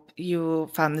hope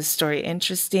you found this story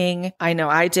interesting. I know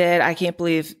I did. I can't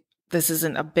believe this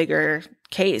isn't a bigger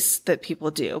case that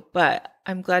people do, but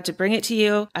I'm glad to bring it to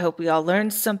you. I hope we all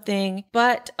learned something.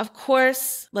 But of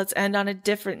course, let's end on a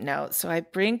different note. So I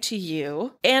bring to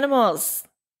you animals.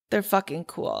 They're fucking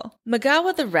cool.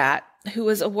 Magawa the rat who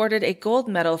was awarded a gold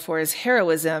medal for his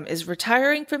heroism, is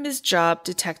retiring from his job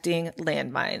detecting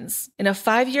landmines. In a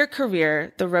 5-year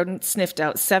career, the rodent sniffed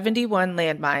out 71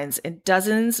 landmines and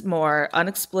dozens more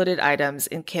unexploded items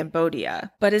in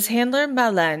Cambodia. But his handler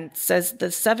Malen says the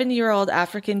 7-year-old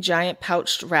African giant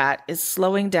pouched rat is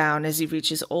slowing down as he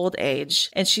reaches old age,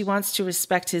 and she wants to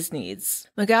respect his needs.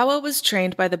 Magawa was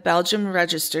trained by the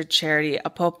Belgium-registered charity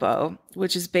Apopo,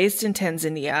 which is based in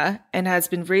Tanzania and has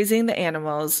been raising the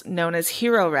animals known as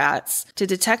hero rats to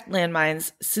detect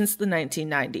landmines since the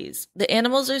 1990s. The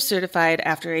animals are certified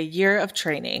after a year of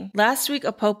training. Last week,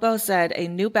 Apopo said a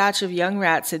new batch of young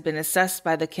rats had been assessed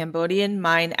by the Cambodian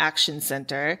Mine Action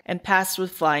Center and passed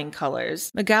with flying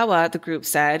colors. Magawa, the group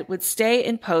said, would stay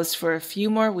in post for a few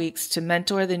more weeks to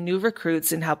mentor the new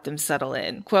recruits and help them settle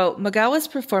in. Quote, Magawa's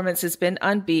performance has been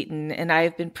unbeaten, and I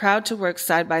have been proud to work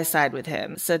side by side with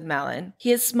him, said Malen.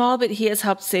 He is small, but he has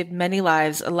helped save many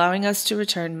lives, allowing us to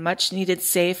return much-needed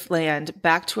safe land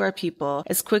back to our people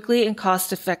as quickly and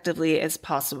cost-effectively as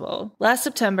possible. Last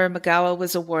September, Magawa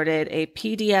was awarded a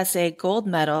PDSA gold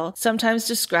medal, sometimes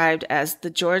described as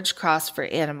the George Cross for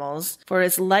animals, for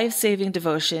his life-saving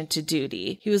devotion to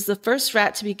duty. He was the first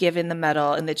rat to be given the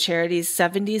medal in the charity's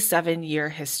 77-year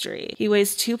history. He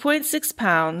weighs 2.6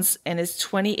 pounds and is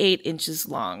 28 inches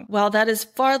long. While that is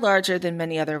far larger than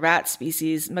many other rat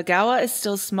species, Magawa is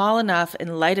still small enough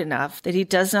and light enough that he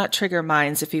does not trigger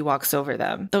mines if he walks over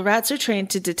them. The rats are trained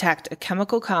to detect a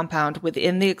chemical compound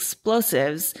within the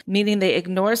explosives, meaning they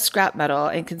ignore scrap metal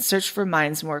and can search for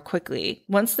mines more quickly.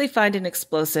 Once they find an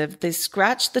explosive, they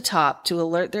scratch the top to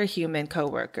alert their human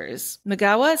co-workers.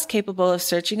 Magawa is capable of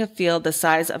searching a field the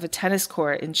size of a tennis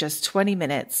court in just 20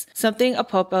 minutes, something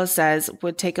Apopo says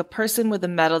would take a person with a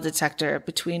metal detector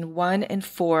between 1 and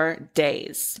 4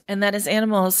 days. And that is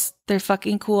animals. They're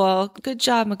fucking cool. Good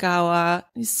job, Magawa.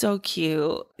 He's so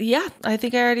cute. Yeah, I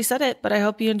think I already said it, but I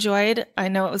hope you enjoyed. I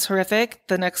know it was horrific.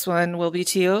 The next one will be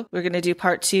too. We're going to do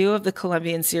part 2 of the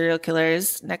Colombian serial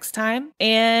killers next time.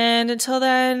 And until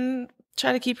then,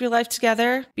 try to keep your life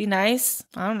together. Be nice.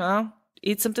 I don't know.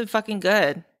 Eat something fucking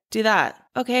good. Do that.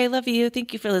 Okay, love you.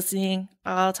 Thank you for listening.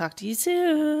 I'll talk to you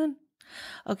soon.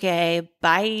 Okay,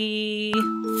 bye.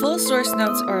 Full source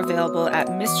notes are available at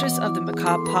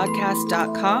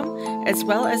mistressofthemacablepodcast.com, as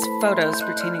well as photos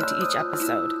pertaining to each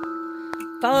episode.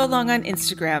 Follow along on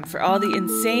Instagram for all the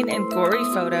insane and gory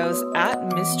photos at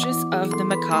Mistress of the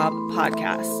Macabre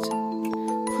Podcast.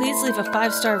 Please leave a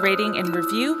 5-star rating and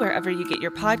review wherever you get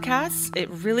your podcasts. It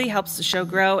really helps the show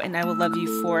grow, and I will love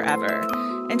you forever.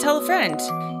 And tell a friend,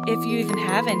 if you even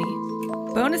have any.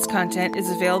 Bonus content is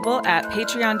available at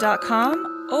patreon.com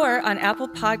or on Apple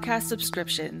Podcast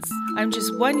subscriptions. I'm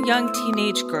just one young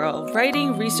teenage girl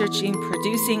writing, researching,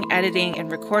 producing, editing,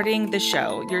 and recording the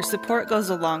show. Your support goes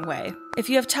a long way. If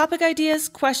you have topic ideas,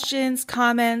 questions,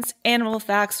 comments, animal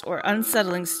facts, or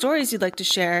unsettling stories you'd like to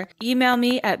share, email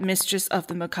me at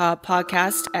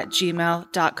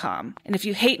mistressofthemacablepodcast@gmail.com. And if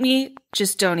you hate me,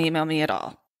 just don't email me at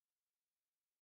all.